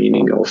body in the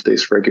meaning of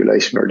this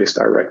regulation or this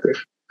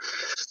directive.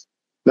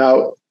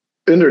 Now,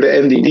 under the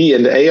NDD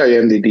and the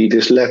AIMDD,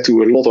 this led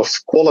to a lot of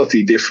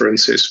quality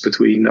differences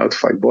between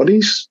notified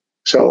bodies.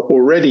 So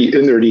already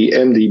under the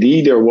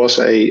MDD, there was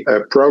a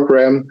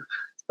program,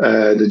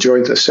 the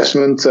Joint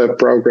Assessment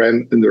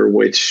Program, under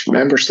which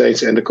member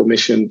states and the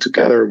Commission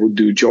together would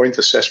do joint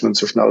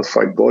assessments of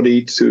notified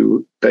body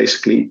to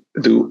basically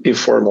do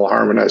informal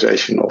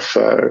harmonization of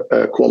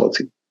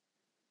quality.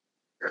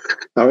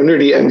 Now, under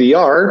the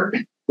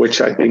MDR,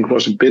 which I think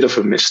was a bit of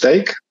a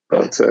mistake,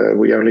 but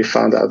we only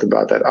found out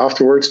about that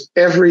afterwards,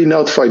 every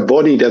notified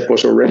body that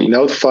was already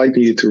notified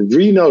needed to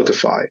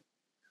re-notify.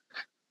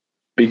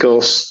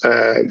 Because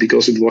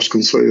it was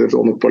considered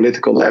on a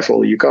political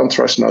level, you can't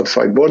trust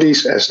notified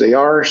bodies as they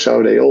are,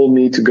 so they all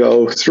need to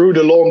go through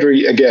the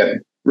laundry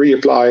again,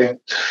 reapply.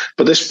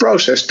 But this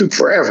process took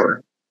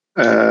forever,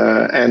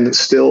 and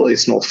still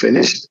it's not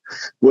finished,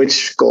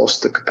 which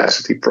caused the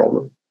capacity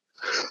problem.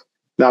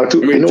 Now,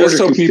 just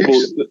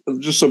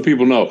so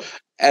people know,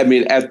 I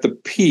mean, at the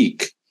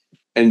peak,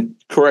 and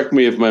correct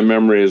me if my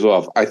memory is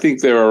off, I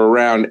think there are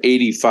around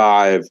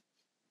 85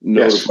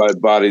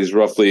 notified bodies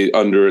roughly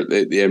under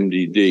the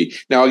MDD.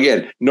 Now,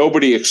 again,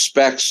 nobody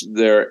expects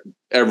there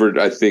ever,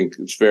 I think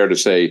it's fair to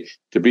say,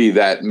 to be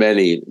that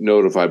many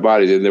notified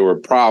bodies. And there were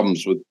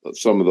problems with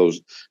some of those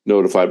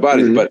notified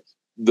bodies. Mm-hmm. But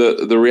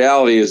the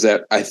reality is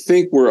that I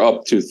think we're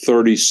up to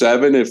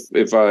 37,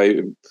 if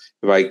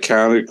I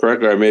counted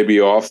correctly. I may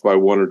be off by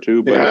one or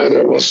two. But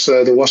there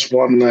was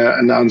one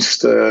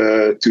announced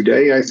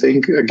today, I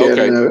think.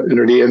 Again,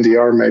 under the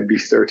MDR, maybe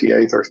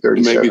 38 or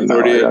 37. Maybe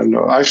 38. I don't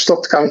know. I've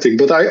stopped counting.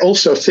 But I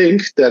also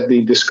think that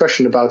the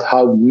discussion about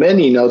how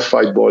many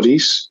notified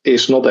bodies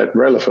is not that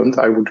relevant.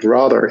 I would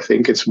rather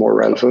think it's more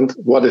relevant.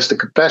 What is the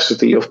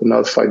capacity of the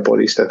notified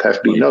bodies that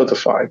have been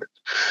notified?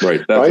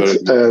 Right.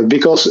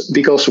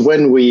 Because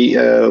when the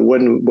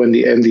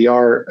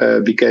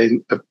MDR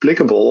became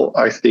applicable,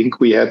 I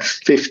think we had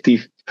 50,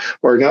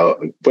 or now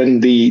when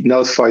the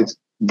notified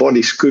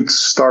bodies could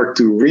start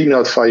to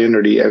re-notify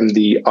under the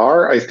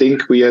MDR, I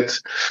think we had,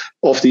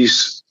 of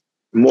these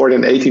more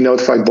than 80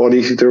 notified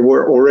bodies, there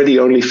were already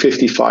only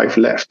 55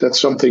 left.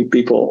 That's something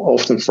people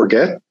often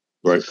forget.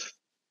 Right.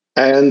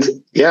 And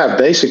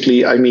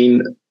basically, I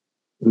mean,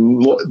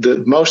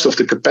 most of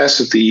the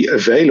capacity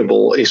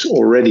available is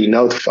already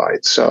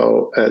notified.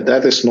 So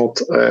that is not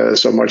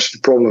so much the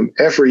problem.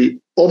 Every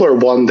other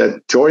one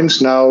that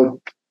joins now,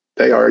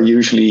 they are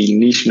usually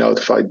niche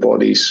notified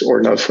bodies or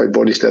notified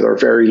bodies that are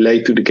very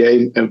late to the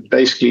game and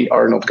basically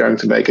are not going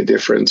to make a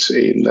difference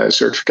in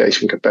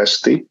certification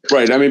capacity.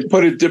 Right. I mean,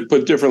 put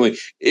differently,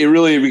 it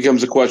really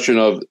becomes a question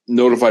of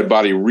notified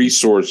body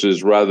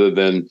resources rather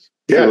than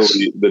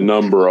the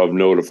number of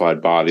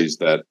notified bodies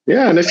that.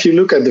 Yeah, and if you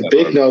look at the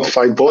big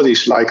notified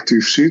bodies like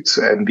TÜV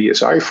SÜD and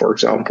BSI, for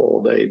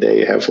example,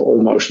 they have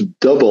almost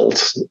doubled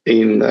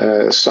in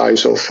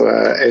size of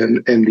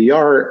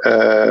NDR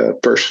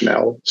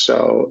personnel.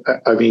 So,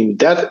 I mean,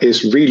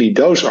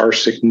 those are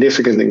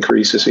significant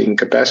increases in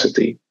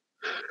capacity.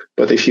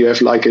 But if you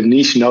have like a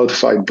niche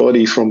notified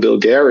body from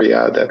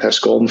Bulgaria that has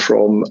gone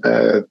from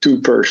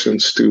 2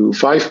 persons to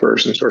 5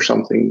 persons or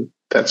something,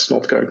 that's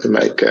not going to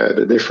make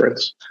the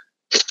difference.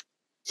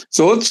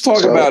 So let's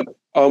talk about,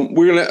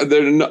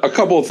 there are a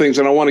couple of things,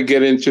 and I want to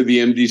get into the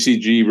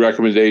MDCG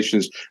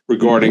recommendations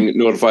regarding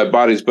notified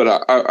bodies, but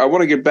I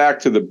want to get back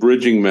to the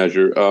bridging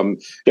measure. And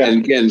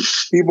again,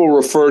 people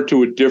refer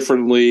to it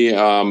differently.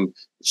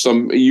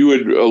 You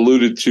had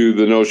alluded to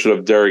the notion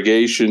of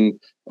derogation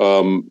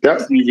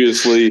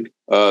previously.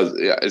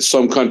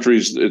 Some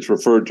countries, it's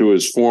referred to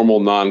as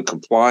formal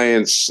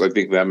non-compliance. I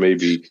think that may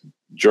be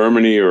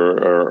Germany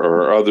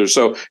or others.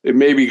 So it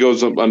maybe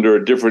goes up under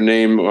a different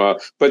name.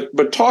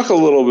 But talk a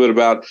little bit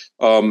about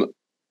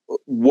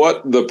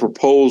what the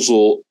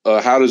proposal,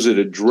 how does it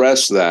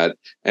address that,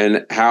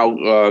 and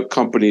how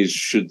companies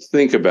should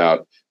think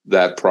about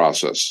that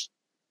process.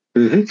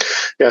 Mm-hmm.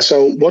 Yeah,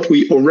 so what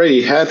we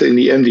already had in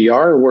the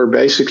MDR were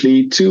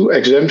basically 2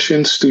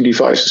 exemptions to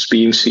devices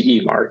being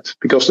CE marked.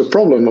 Because the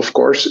problem, of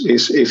course,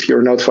 is if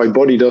your notified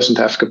body doesn't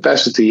have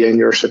capacity and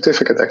your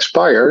certificate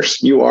expires,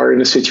 you are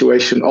in a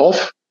situation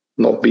of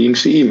not being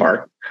CE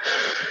marked.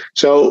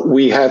 So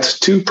we had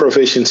 2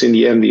 provisions in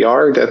the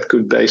MDR that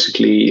could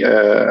basically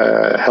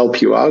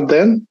help you out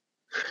then.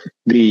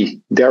 The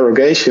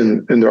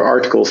derogation under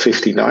Article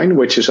 59,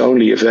 which is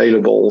only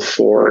available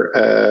for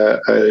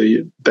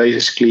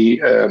basically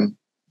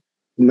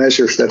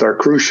measures that are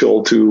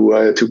crucial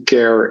to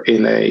care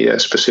in a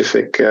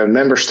specific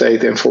member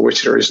state and for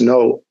which there is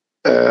no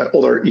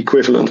other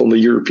equivalent on the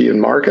European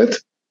market.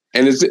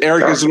 And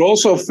Eric, is it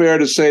also fair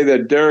to say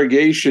that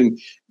derogation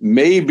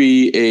may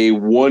be a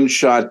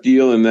one-shot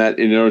deal in that,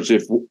 in other words,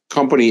 if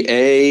company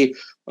A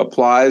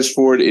applies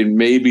for it, it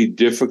may be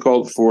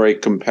difficult for a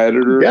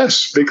competitor?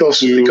 Yes,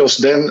 because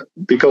then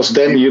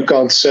you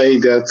can't say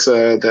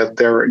that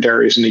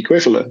there is an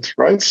equivalent,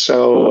 right?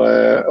 So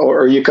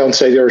or you can't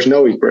say there is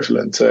no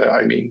equivalent.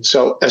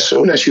 So as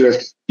soon as you have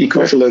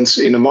equivalence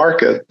in a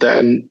market,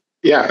 then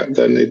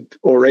it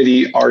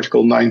already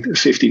Article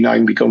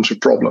 59 becomes a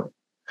problem.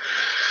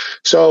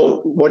 So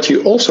what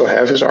you also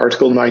have is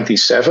Article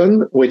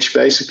 97, which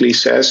basically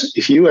says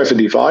if you have a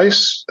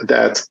device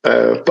that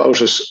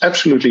poses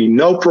absolutely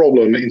no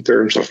problem in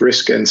terms of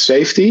risk and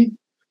safety,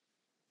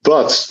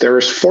 but there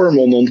is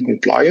formal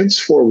non-compliance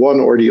for one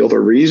or the other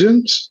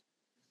reasons.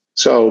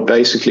 So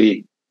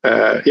basically,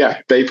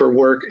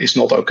 paperwork is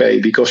not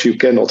okay because you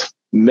cannot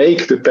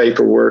make the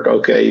paperwork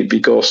okay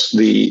because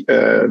the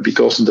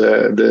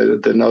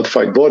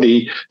notified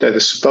body that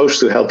is supposed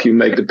to help you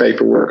make the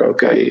paperwork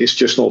okay is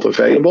just not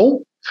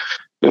available.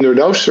 Under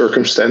those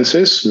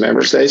circumstances,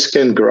 member states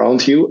can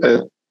grant you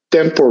a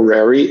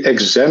temporary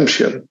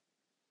exemption.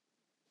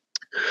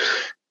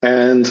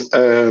 And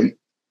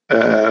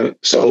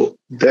so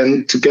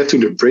then to get to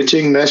the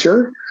bridging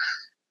measure,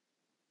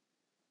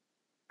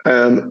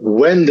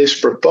 when this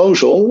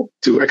proposal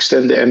to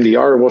extend the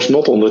MDR was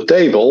not on the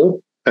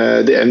table,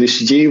 the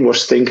MDCG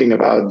was thinking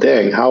about,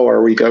 how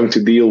are we going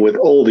to deal with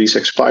all these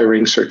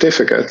expiring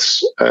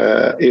certificates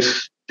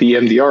if the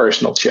MDR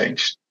is not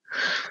changed?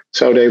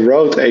 So they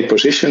wrote a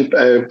position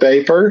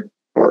paper,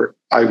 or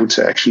I would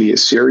say actually a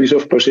series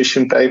of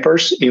position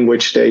papers, in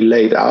which they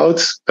laid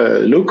out,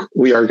 look,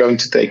 we are going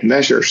to take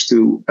measures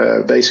to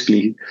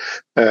basically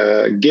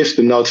give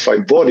the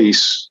notified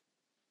bodies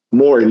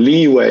more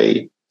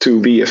leeway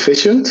to be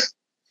efficient.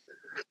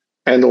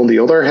 And on the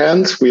other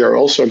hand, we are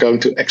also going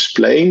to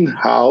explain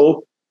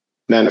how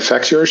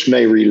manufacturers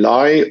may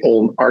rely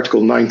on Article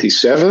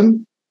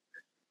 97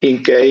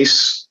 in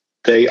case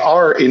they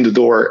are in the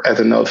door at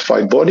a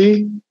notified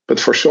body, but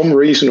for some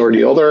reason or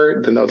the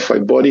other, the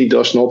notified body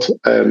does not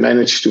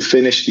manage to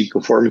finish the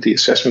conformity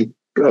assessment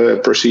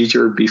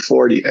procedure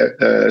before the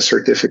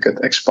certificate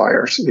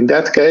expires. In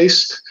that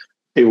case,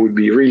 it would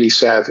be really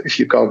sad if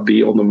you can't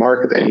be on the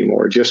market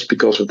anymore just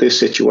because of this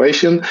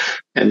situation.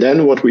 And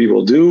then what we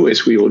will do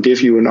is we will give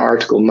you an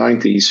Article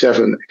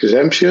 97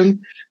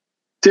 exemption,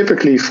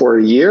 typically for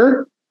a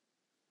year.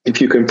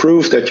 If you can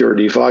prove that your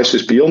device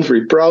is beyond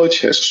reproach,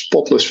 has a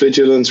spotless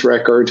vigilance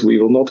record, we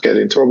will not get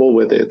in trouble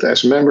with it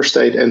as a member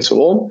state and so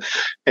on.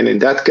 And in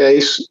that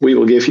case, we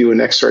will give you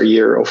an extra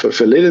year of a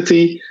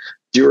validity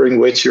during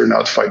which your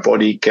notified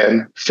body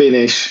can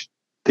finish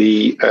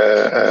the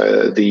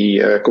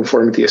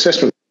conformity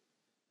assessment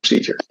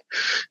procedure.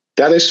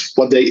 That is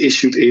what they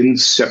issued in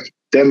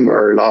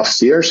September last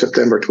year,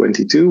 September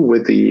 22,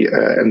 with the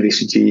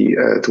MDCG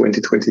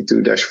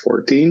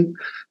 2022-14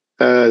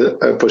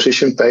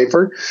 position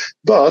paper.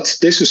 But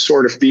this is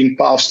sort of being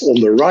passed on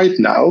the right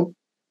now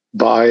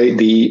by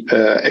the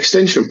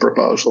extension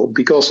proposal,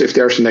 because if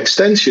there's an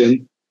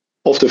extension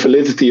of the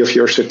validity of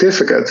your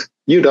certificate,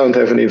 you don't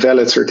have an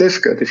invalid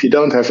certificate. If you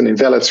don't have an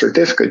invalid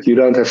certificate, you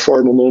don't have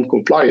formal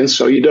non-compliance,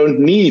 so you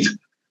don't need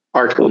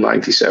Article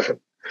 97.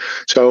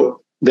 So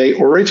they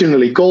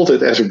originally called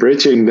it as a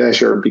bridging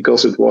measure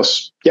because it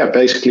was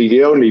basically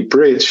the only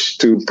bridge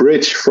to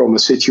bridge from a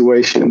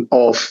situation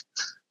of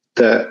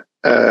the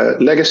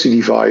legacy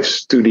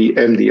device to the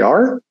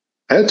MDR,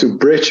 to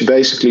bridge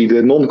basically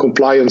the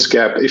non-compliance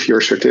gap if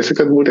your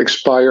certificate would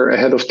expire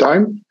ahead of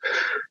time.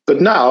 But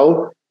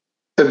now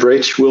a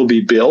bridge will be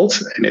built,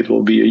 and it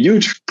will be a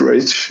huge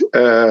bridge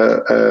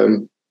by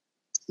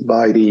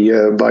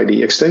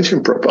the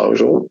extension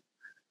proposal.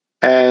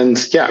 And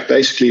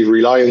basically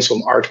reliance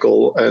on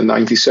Article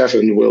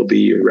 97 will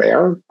be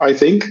rare, I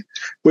think,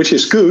 which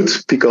is good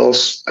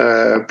because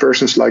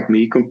persons like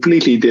me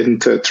completely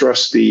didn't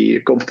trust the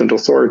competent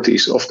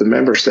authorities of the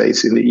member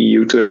states in the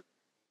EU to have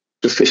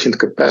sufficient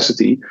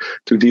capacity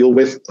to deal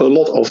with a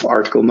lot of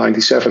Article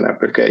 97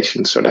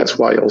 applications. So that's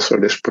why also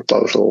this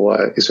proposal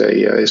is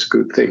a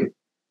good thing.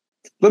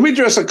 Let me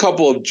address a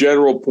couple of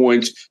general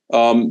points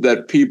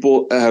that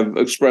people have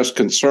expressed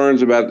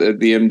concerns about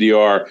the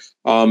MDR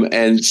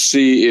and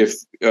see if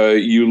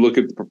you look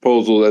at the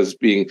proposal as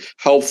being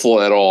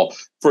helpful at all.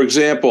 For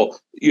example,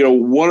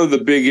 one of the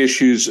big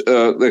issues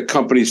that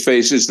companies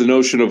face is the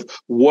notion of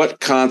what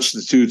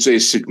constitutes a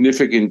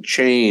significant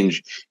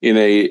change in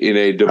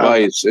a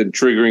device and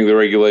triggering the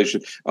regulation.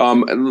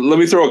 Let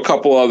me throw a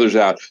couple others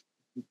out.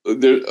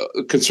 There's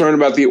concern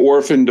about the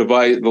orphan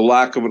device, the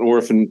lack of a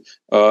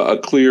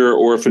clear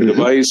orphan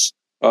device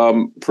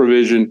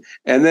provision,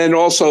 and then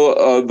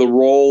also the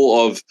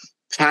role of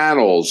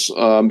panels,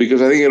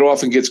 because I think it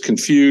often gets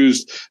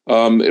confused.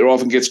 It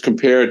often gets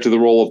compared to the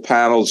role of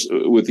panels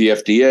with the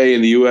FDA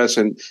in the U.S.,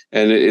 and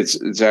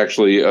it's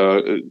actually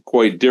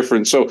quite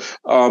different. So,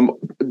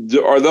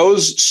 are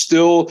those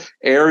still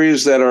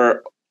areas that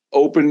are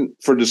open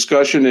for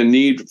discussion and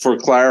need for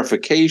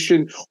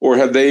clarification, or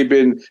have they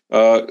been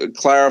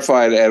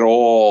clarified at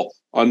all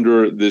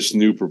under this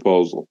new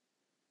proposal?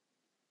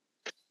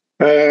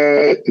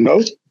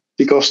 No,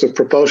 because the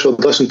proposal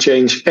doesn't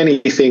change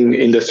anything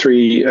in the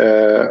 3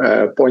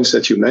 points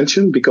that you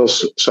mentioned.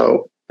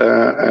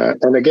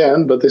 And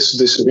again, but this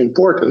is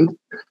important.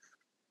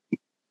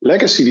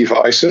 Legacy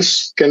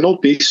devices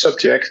cannot be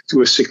subject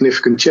to a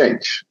significant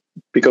change,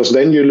 because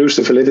then you lose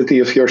the validity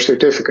of your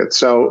certificate.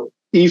 So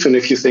even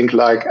if you think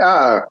like,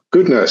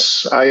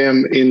 goodness, I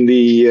am in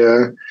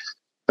the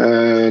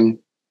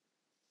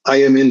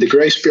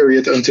grace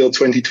period until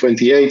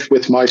 2028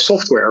 with my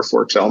software,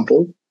 for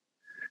example.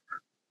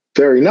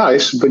 Very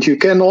nice, but you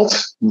cannot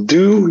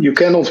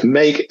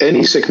make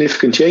any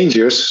significant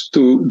changes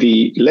to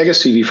the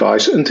legacy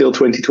device until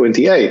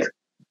 2028.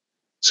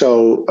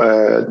 So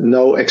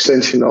no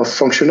extension of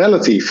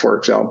functionality, for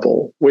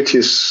example, which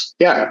is,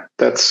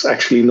 that's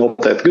actually not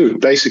that good.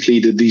 Basically,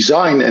 the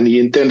design and the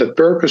intended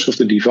purpose of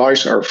the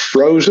device are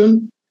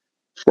frozen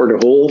for the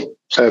whole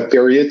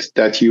period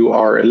that you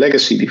are a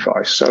legacy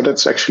device. So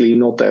that's actually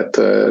not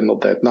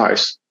that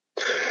nice.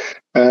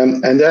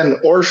 And then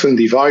orphan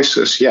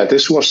devices.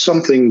 This was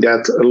something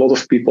that a lot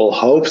of people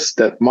hoped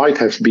that might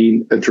have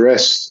been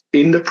addressed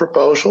in the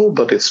proposal,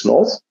 but it's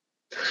not.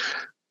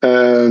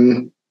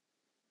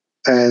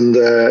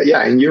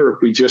 In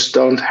Europe, we just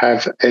don't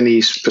have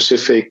any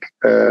specific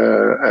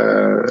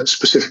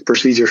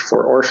procedures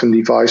for orphan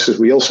devices.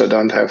 We also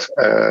don't have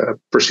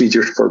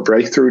procedures for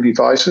breakthrough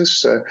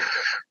devices,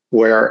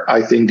 where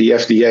I think the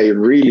FDA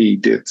really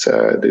did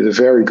a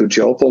very good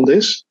job on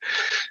this.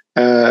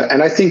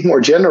 And I think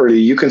more generally,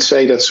 you can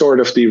say that sort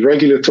of the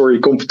regulatory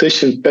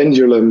competition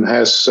pendulum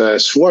has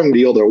swung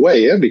the other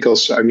way,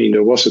 because,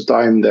 there was a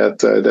time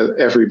that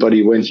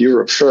everybody went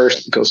Europe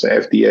first because the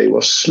FDA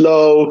was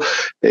slow.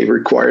 They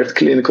required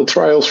clinical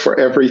trials for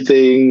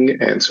everything.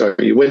 And so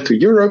you went to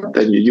Europe,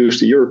 then you used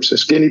the Europe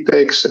as guinea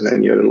pigs, and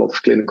then you had a lot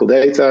of clinical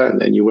data, and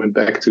then you went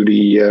back to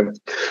the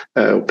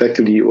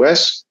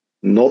US.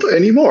 Not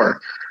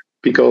anymore,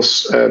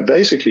 because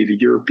basically the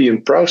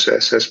European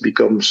process has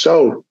become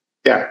so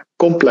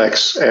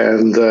complex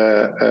and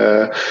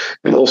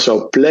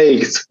also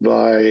plagued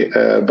by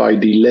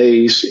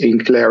delays in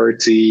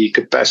clarity,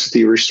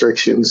 capacity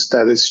restrictions,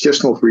 that it's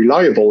just not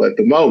reliable at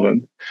the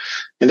moment.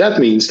 And that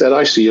means that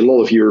I see a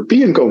lot of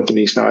European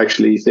companies now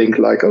actually think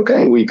like,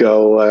 okay, we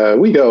go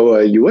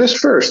US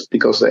first,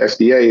 because the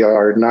FDA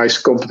are nice,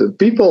 competent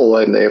people,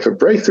 and they have a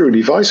breakthrough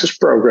devices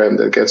program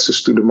that gets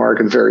us to the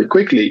market very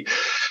quickly.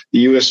 The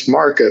US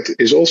market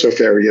is also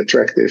very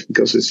attractive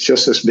because it's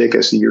just as big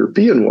as the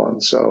European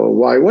one. So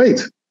why wait?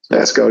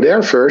 Let's go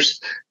there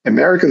first.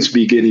 Americans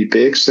be guinea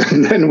pigs,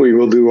 and then we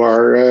will do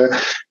our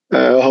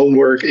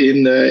homework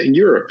in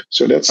Europe.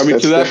 So that's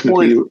to that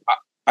point,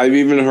 I've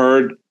even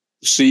heard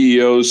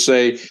CEOs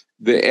say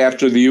that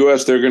after the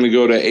US, they're going to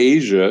go to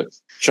Asia.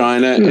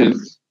 China and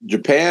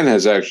Japan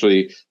has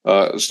actually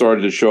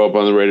started to show up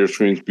on the radar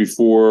screens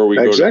before we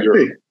go to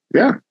Europe.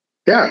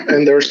 Yeah,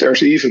 and there's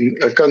even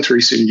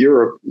countries in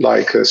Europe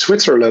like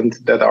Switzerland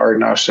that are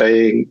now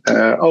saying,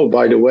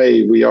 by the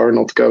way, we are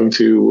not going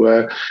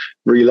to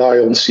rely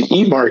on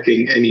CE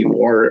marking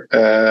anymore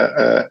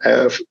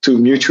to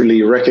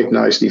mutually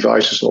recognize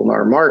devices on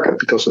our market,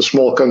 because a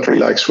small country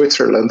like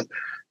Switzerland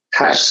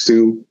has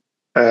to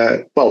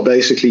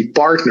basically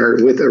partner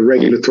with a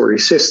regulatory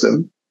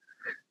system.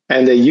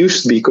 And they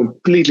used to be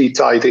completely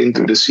tied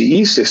into the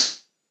CE system.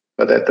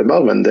 But at the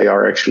moment, they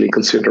are actually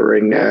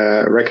considering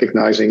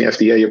recognizing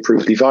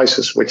FDA-approved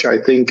devices, which I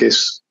think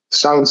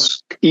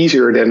sounds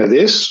easier than it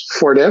is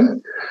for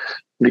them,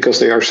 because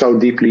they are so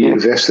deeply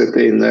invested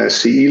in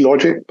CE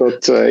logic.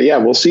 But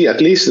we'll see.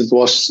 At least it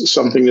was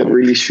something that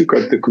really shook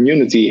up the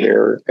community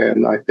here.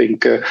 And I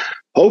think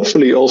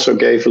hopefully also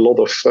gave a lot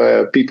of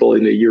people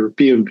in the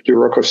European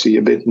bureaucracy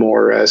a bit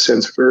more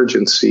sense of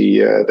urgency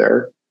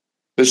there.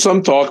 There's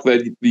some talk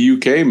that the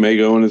UK may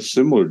go in a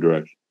similar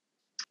direction.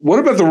 What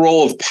about the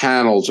role of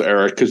panels,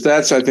 Eric? Because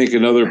that's, I think,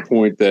 another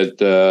point that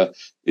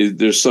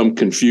there's some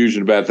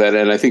confusion about that.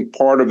 And I think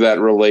part of that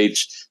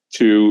relates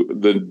to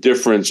the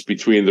difference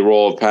between the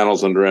role of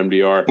panels under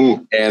MDR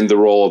and the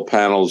role of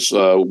panels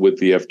with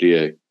the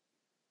FDA.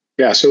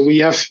 Yeah, so we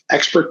have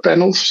expert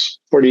panels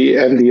for the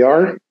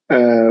MDR,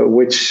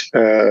 which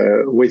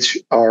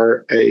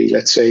are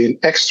let's say, an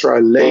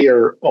extra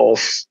layer of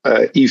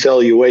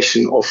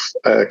evaluation of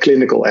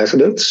clinical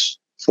evidence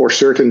for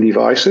certain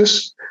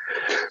devices.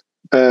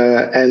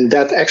 And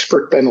that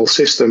expert panel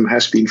system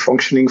has been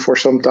functioning for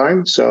some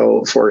time.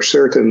 So for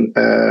certain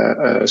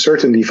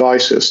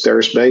devices,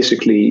 there's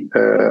basically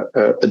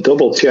a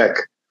double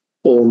check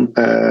on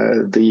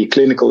the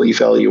clinical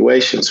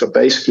evaluation. So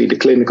basically, the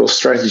clinical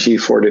strategy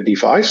for the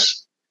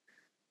device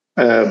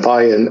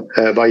by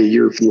a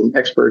European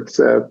expert,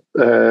 a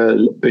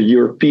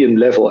European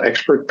level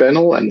expert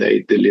panel, and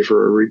they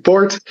deliver a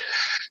report.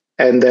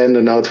 And then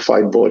the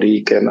notified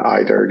body can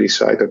either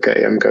decide,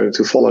 okay, I'm going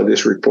to follow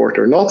this report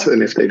or not.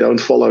 And if they don't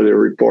follow the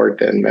report,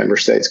 then member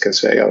states can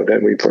say,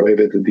 then we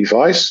prohibit the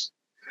device.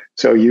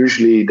 So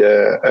usually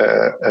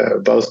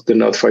both the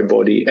notified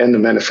body and the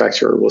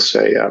manufacturer will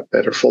say,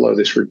 better follow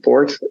this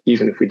report,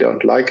 even if we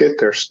don't like it.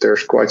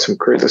 There's quite some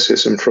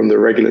criticism from the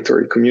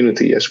regulatory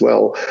community as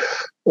well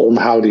on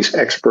how these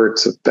expert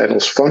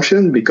panels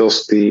function,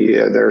 because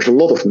there's a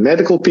lot of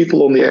medical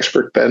people on the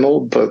expert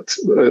panel, but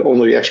on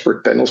the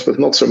expert panels, but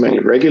not so many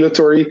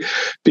regulatory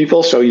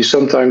people. So you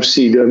sometimes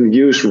see them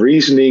use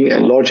reasoning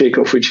and logic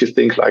of which you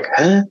think like,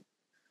 huh?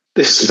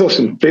 This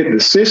doesn't fit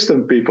the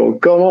system, people.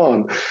 Come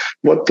on.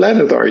 What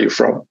planet are you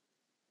from?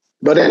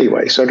 But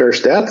anyway, so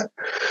there's that.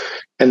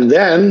 And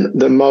then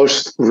the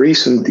most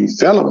recent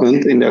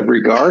development in that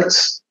regard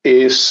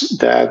is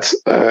that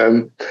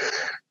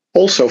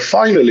also,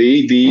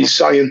 finally, the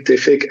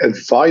scientific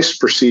advice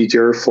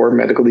procedure for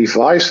medical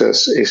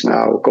devices is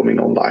now coming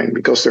online,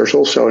 because there's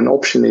also an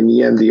option in the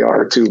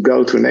MDR to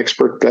go to an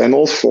expert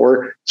panel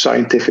for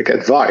scientific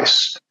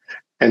advice.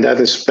 And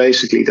that is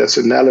basically, that's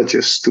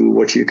analogous to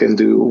what you can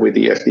do with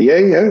the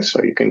FDA. Yeah?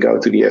 So you can go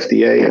to the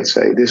FDA and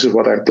say, this is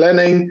what I'm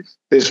planning.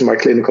 This is my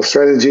clinical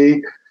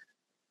strategy.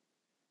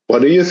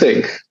 What do you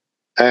think?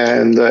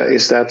 And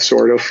is that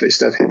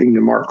hitting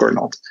the mark or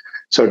not?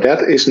 So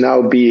that is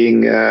now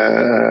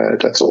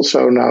that's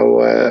also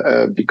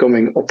now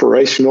becoming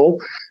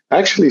operational.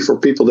 Actually, for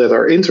people that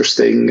are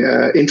interested,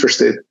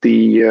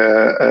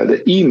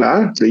 the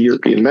EMA, the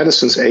European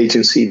Medicines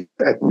Agency,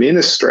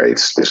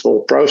 administrates this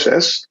whole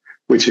process,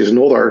 which is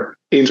another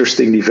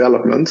interesting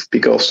development,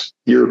 because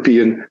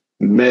European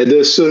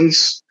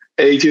Medicines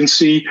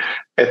Agency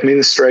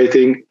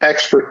administrating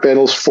expert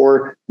panels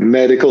for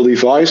medical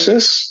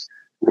devices.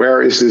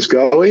 Where is this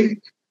going?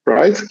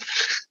 Right?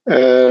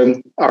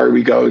 Are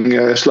we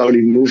going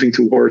slowly moving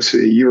towards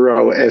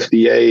Euro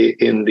FDA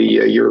in the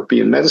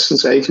European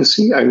Medicines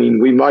Agency? I mean,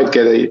 we might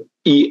get a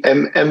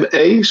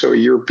EMMA, so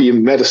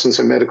European Medicines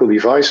and Medical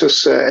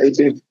Devices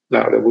Agency.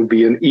 No, that would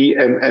be an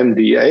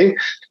EMMDA,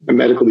 a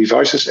Medical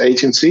Devices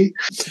Agency.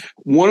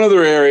 One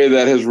other area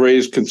that has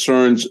raised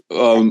concerns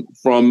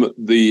from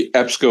the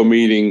EBSCO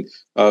meeting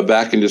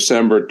back in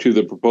December to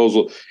the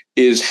proposal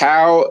is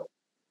how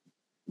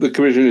the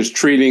Commission is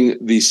treating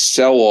the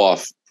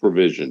sell-off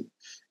provision.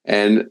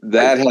 And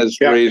that has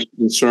raised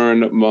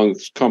concern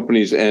amongst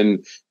companies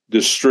and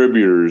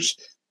distributors.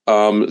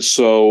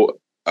 So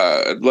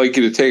I'd like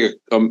you to take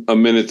a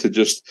minute to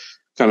just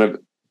kind of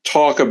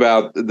talk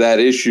about that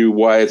issue,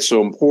 why it's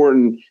so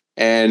important,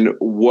 and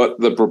what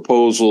the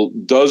proposal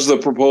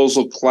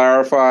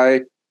clarify?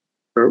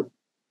 Sure.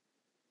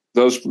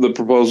 Does the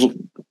proposal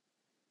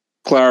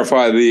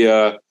clarify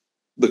the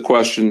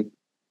question?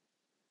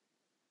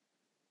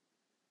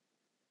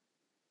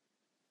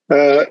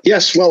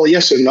 Yes, well,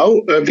 yes and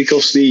no,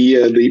 because the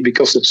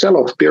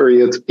sell-off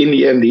period in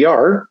the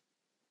MDR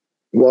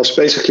was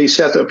basically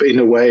set up in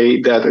a way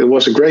that it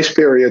was a grace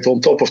period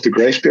on top of the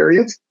grace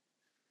period,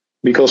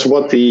 because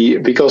the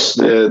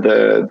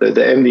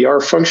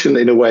MDR functioned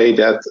in a way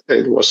that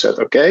it was said,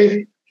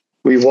 okay,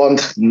 we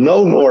want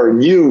no more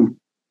new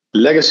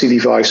legacy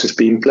devices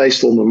being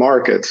placed on the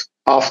market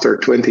after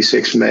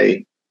 26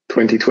 May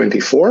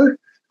 2024.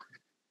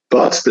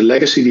 But the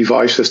legacy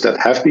devices that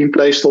have been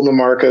placed on the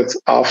market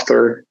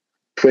after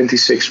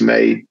 26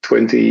 May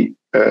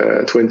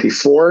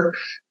 2024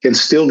 can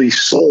still be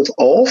sold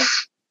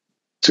off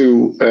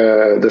to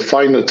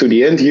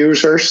the end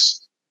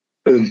users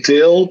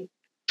until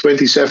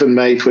 27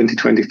 May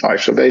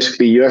 2025. So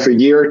basically, you have a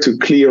year to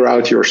clear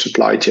out your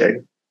supply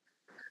chain.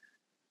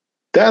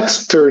 That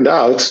turned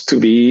out to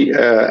be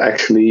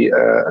actually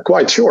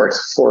quite short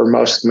for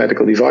most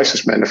medical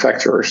devices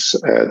manufacturers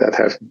that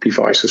have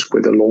devices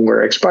with a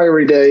longer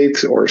expiry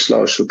date or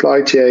slow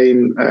supply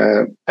chain.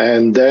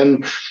 And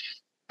then,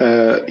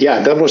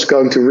 that was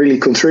going to really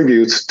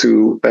contribute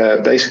to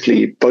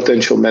basically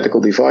potential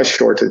medical device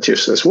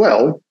shortages as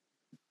well.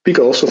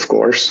 Because, of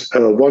course,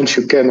 once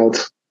you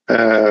cannot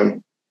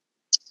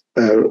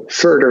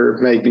further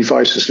make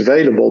devices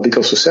available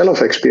because the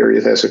sell-off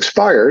period has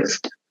expired,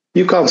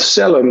 you can't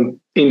sell them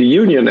in the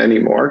Union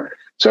anymore.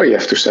 So you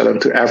have to sell them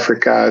to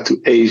Africa, to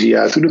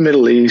Asia, to the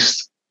Middle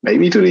East,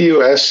 maybe to the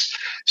US,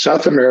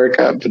 South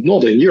America, but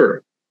not in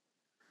Europe.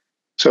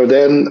 So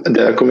then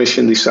the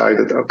Commission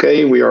decided,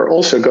 okay, we are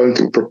also going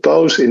to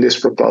propose in this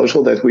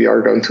proposal that we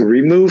are going to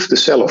remove the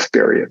sell-off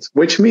period,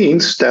 which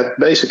means that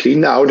basically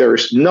now there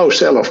is no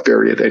sell-off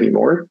period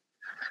anymore.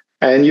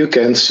 And you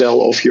can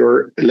sell off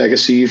your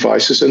legacy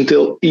devices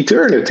until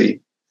eternity.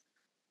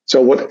 So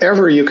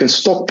whatever you can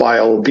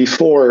stockpile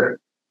before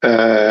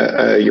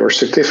your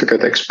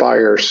certificate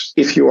expires,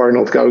 if you are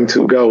not going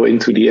to go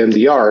into the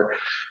MDR,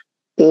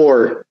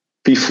 or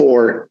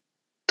before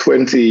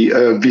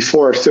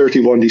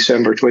 31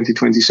 December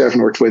 2027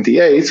 or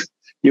 28,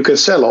 you can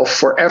sell off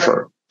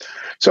forever.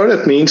 So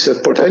that means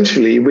that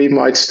potentially we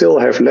might still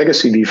have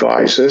legacy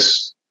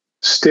devices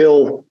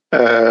still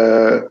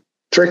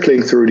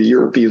trickling through the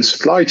European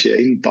supply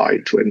chain by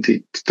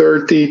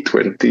 2030,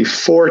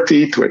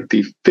 2040,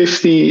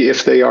 2050,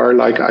 if they are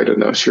like, I don't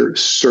know,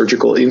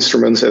 surgical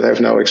instruments that have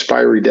no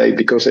expiry date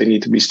because they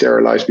need to be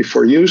sterilized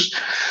before use.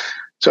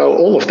 So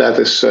all of that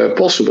is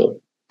possible.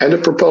 And the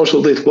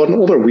proposal did one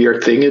other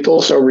weird thing. It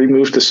also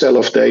removed the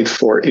sell-off date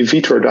for in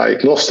vitro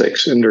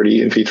diagnostics under the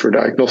in vitro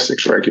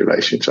diagnostics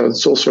regulation. So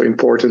it's also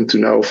important to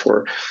know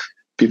for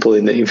people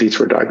in the in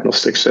vitro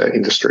diagnostics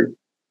industry.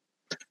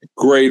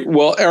 Great.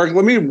 Well, Eric,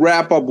 let me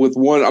wrap up with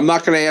one. I'm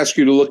not going to ask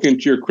you to look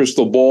into your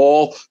crystal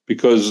ball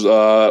because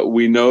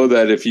we know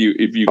that if you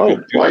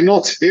could why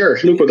not? Here,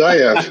 look what I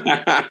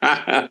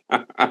have.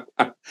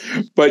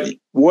 But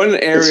one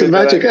area, it's a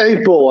magic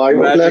 8 ball. I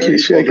will gladly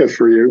shake it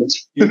for you.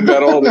 You've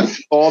got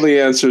all the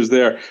answers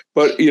there.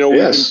 But we've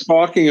been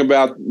talking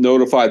about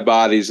notified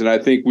bodies, and I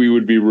think we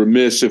would be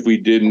remiss if we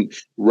didn't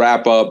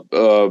wrap up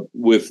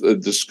with a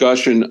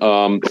discussion.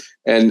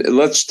 And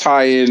let's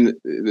tie in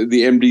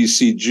the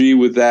MDCG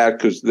with that,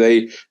 because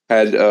they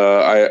had,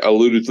 I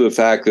alluded to the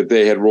fact that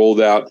they had rolled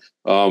out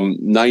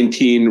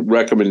 19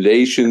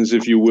 recommendations,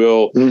 if you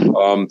will,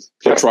 to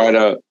try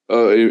to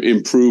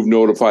improve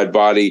notified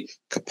body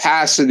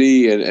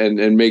capacity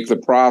and make the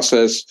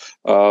process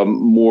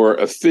more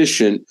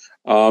efficient.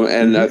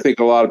 And I think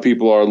a lot of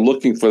people are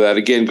looking for that.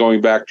 Again, going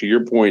back to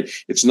your point,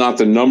 it's not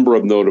the number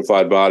of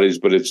notified bodies,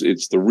 but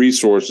it's the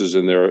resources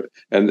and their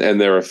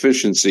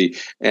efficiency.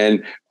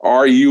 And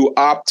are you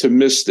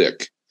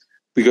optimistic?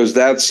 Because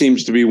that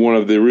seems to be one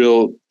of the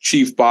real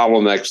chief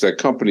bottlenecks that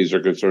companies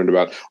are concerned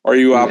about. Are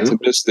you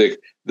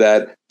optimistic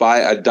that by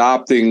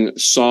adopting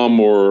some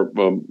or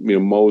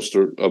most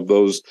of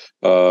those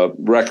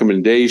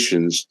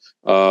recommendations,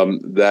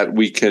 that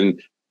we can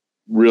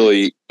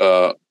really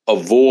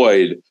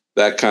avoid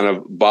that kind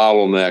of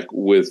bottleneck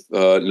with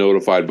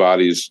notified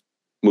bodies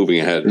moving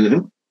ahead?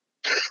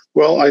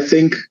 Well, I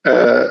think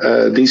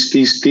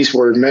these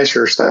were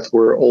measures that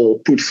were all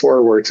put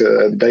forward,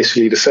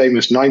 basically the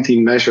famous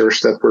 19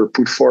 measures that were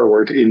put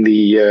forward in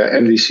the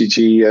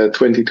MDCG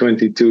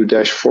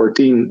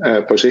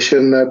 2022-14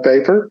 position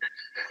paper.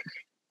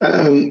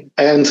 And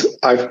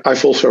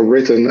I've also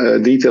written a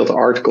detailed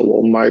article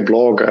on my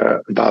blog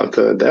about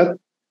that.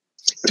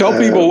 Tell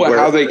people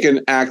how they can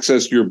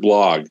access your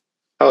blog.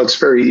 Oh, it's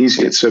very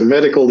easy. It's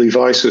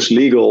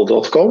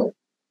medicaldeviceslegal.com.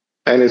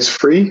 And it's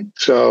free,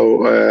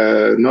 so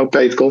no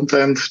paid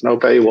content, no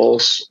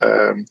paywalls,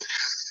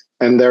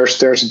 and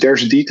there's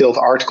a detailed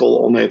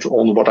article on it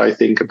on what I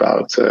think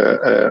about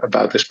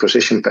this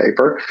position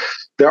paper.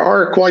 There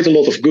are quite a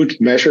lot of good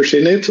measures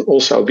in it,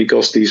 also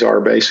because these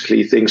are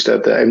basically things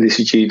that the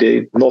MDCG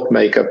did not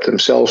make up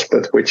themselves,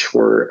 but which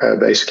were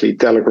basically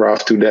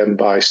telegraphed to them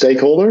by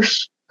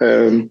stakeholders.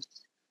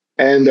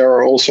 And there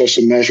are also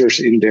some measures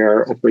in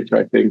there of which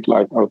I think,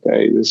 like,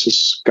 okay, this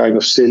is kind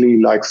of silly.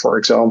 Like, for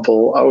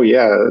example,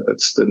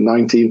 that's the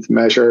 19th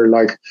measure.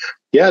 Like,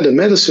 the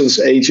medicines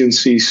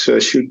agencies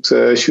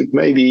should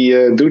maybe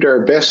do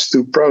their best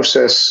to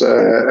process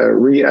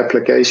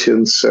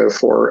reapplications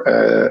for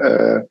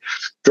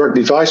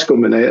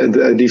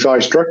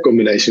device-drug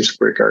combinations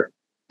quicker.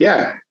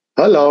 Yeah.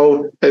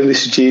 Hello,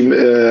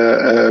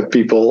 MDCG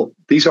people.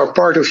 These are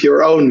part of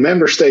your own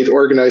member state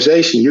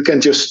organization. You can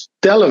just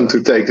tell them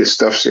to take this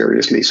stuff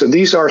seriously. So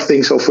these are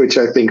things of which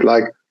I think,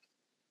 like,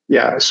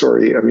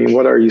 sorry, I mean,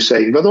 what are you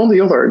saying? But on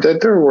the other,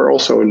 there were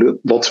also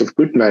lots of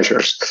good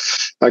measures.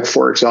 Like,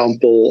 for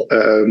example,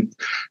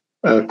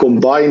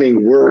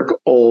 combining work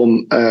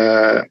on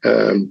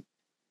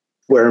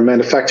where a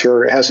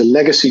manufacturer has a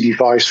legacy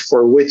device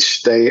for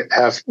which they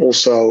have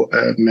also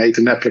made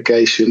an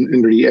application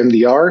under the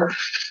MDR,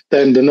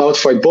 then the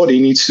notified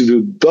body needs to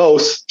do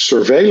both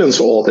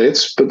surveillance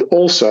audits, but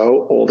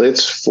also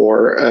audits but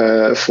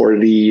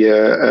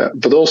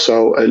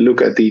also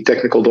look at the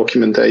technical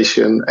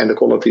documentation and the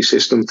quality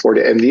system for the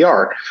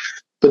MDR.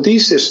 But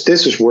this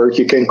is work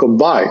you can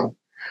combine.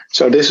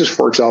 So this is,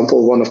 for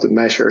example, one of the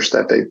measures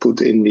that they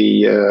put in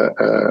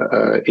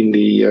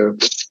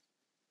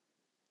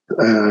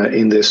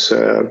this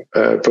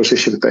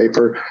position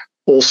paper.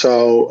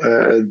 Also,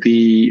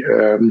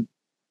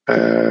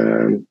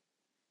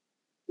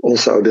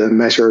 also the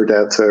measure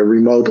that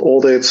remote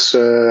audits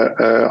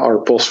are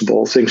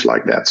possible, things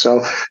like that.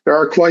 So there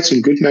are quite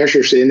some good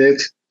measures in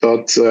it.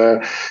 But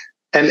and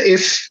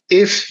if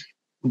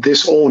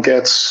this all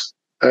gets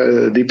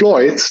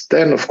deployed,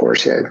 then of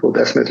course, it will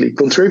definitely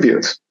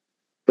contribute.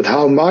 But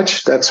how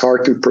much? That's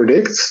hard to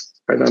predict.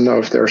 I don't know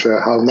if there's a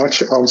how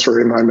much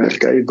answer in my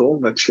magic 8 ball.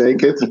 Let's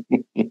shake it.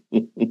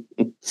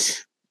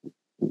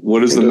 What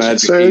does the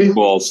magic 8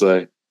 ball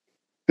say?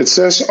 It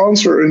says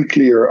answer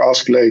unclear,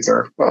 ask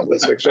later. Well,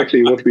 that's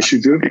exactly what we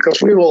should do,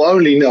 because we will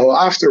only know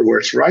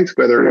afterwards, right?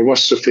 Whether there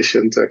was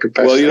sufficient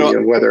capacity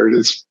and whether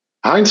it's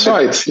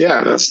hindsight.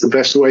 Yeah, that's the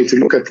best way to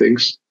look at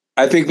things.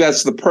 I think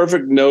that's the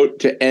perfect note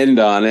to end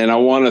on. And I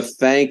want to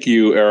thank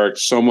you, Eric,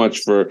 so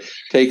much for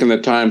taking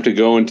the time to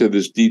go into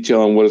this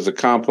detail on what is a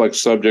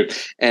complex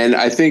subject. And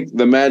I think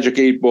the magic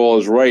 8 ball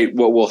is right.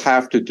 What we'll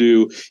have to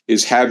do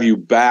is have you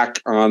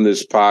back on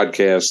this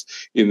podcast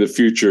in the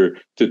future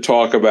to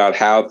talk about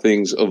how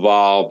things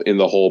evolve in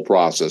the whole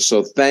process.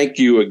 So thank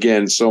you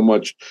again so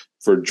much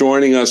for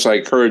joining us. I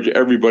encourage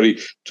everybody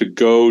to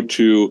go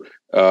to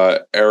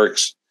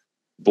Eric's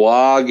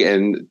blog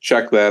and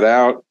check that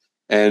out.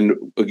 And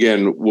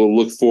again, we'll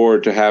look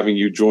forward to having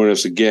you join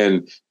us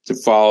again to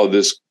follow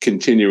this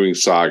continuing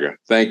saga.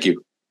 Thank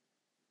you.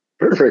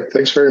 Perfect.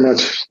 Thanks very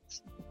much.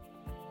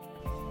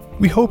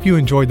 We hope you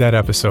enjoyed that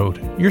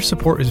episode. Your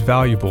support is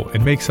valuable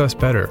and makes us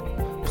better.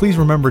 please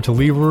remember to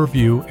leave a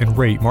review and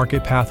rate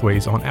Market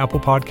Pathways on Apple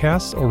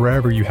Podcasts or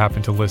wherever you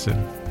happen to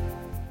listen.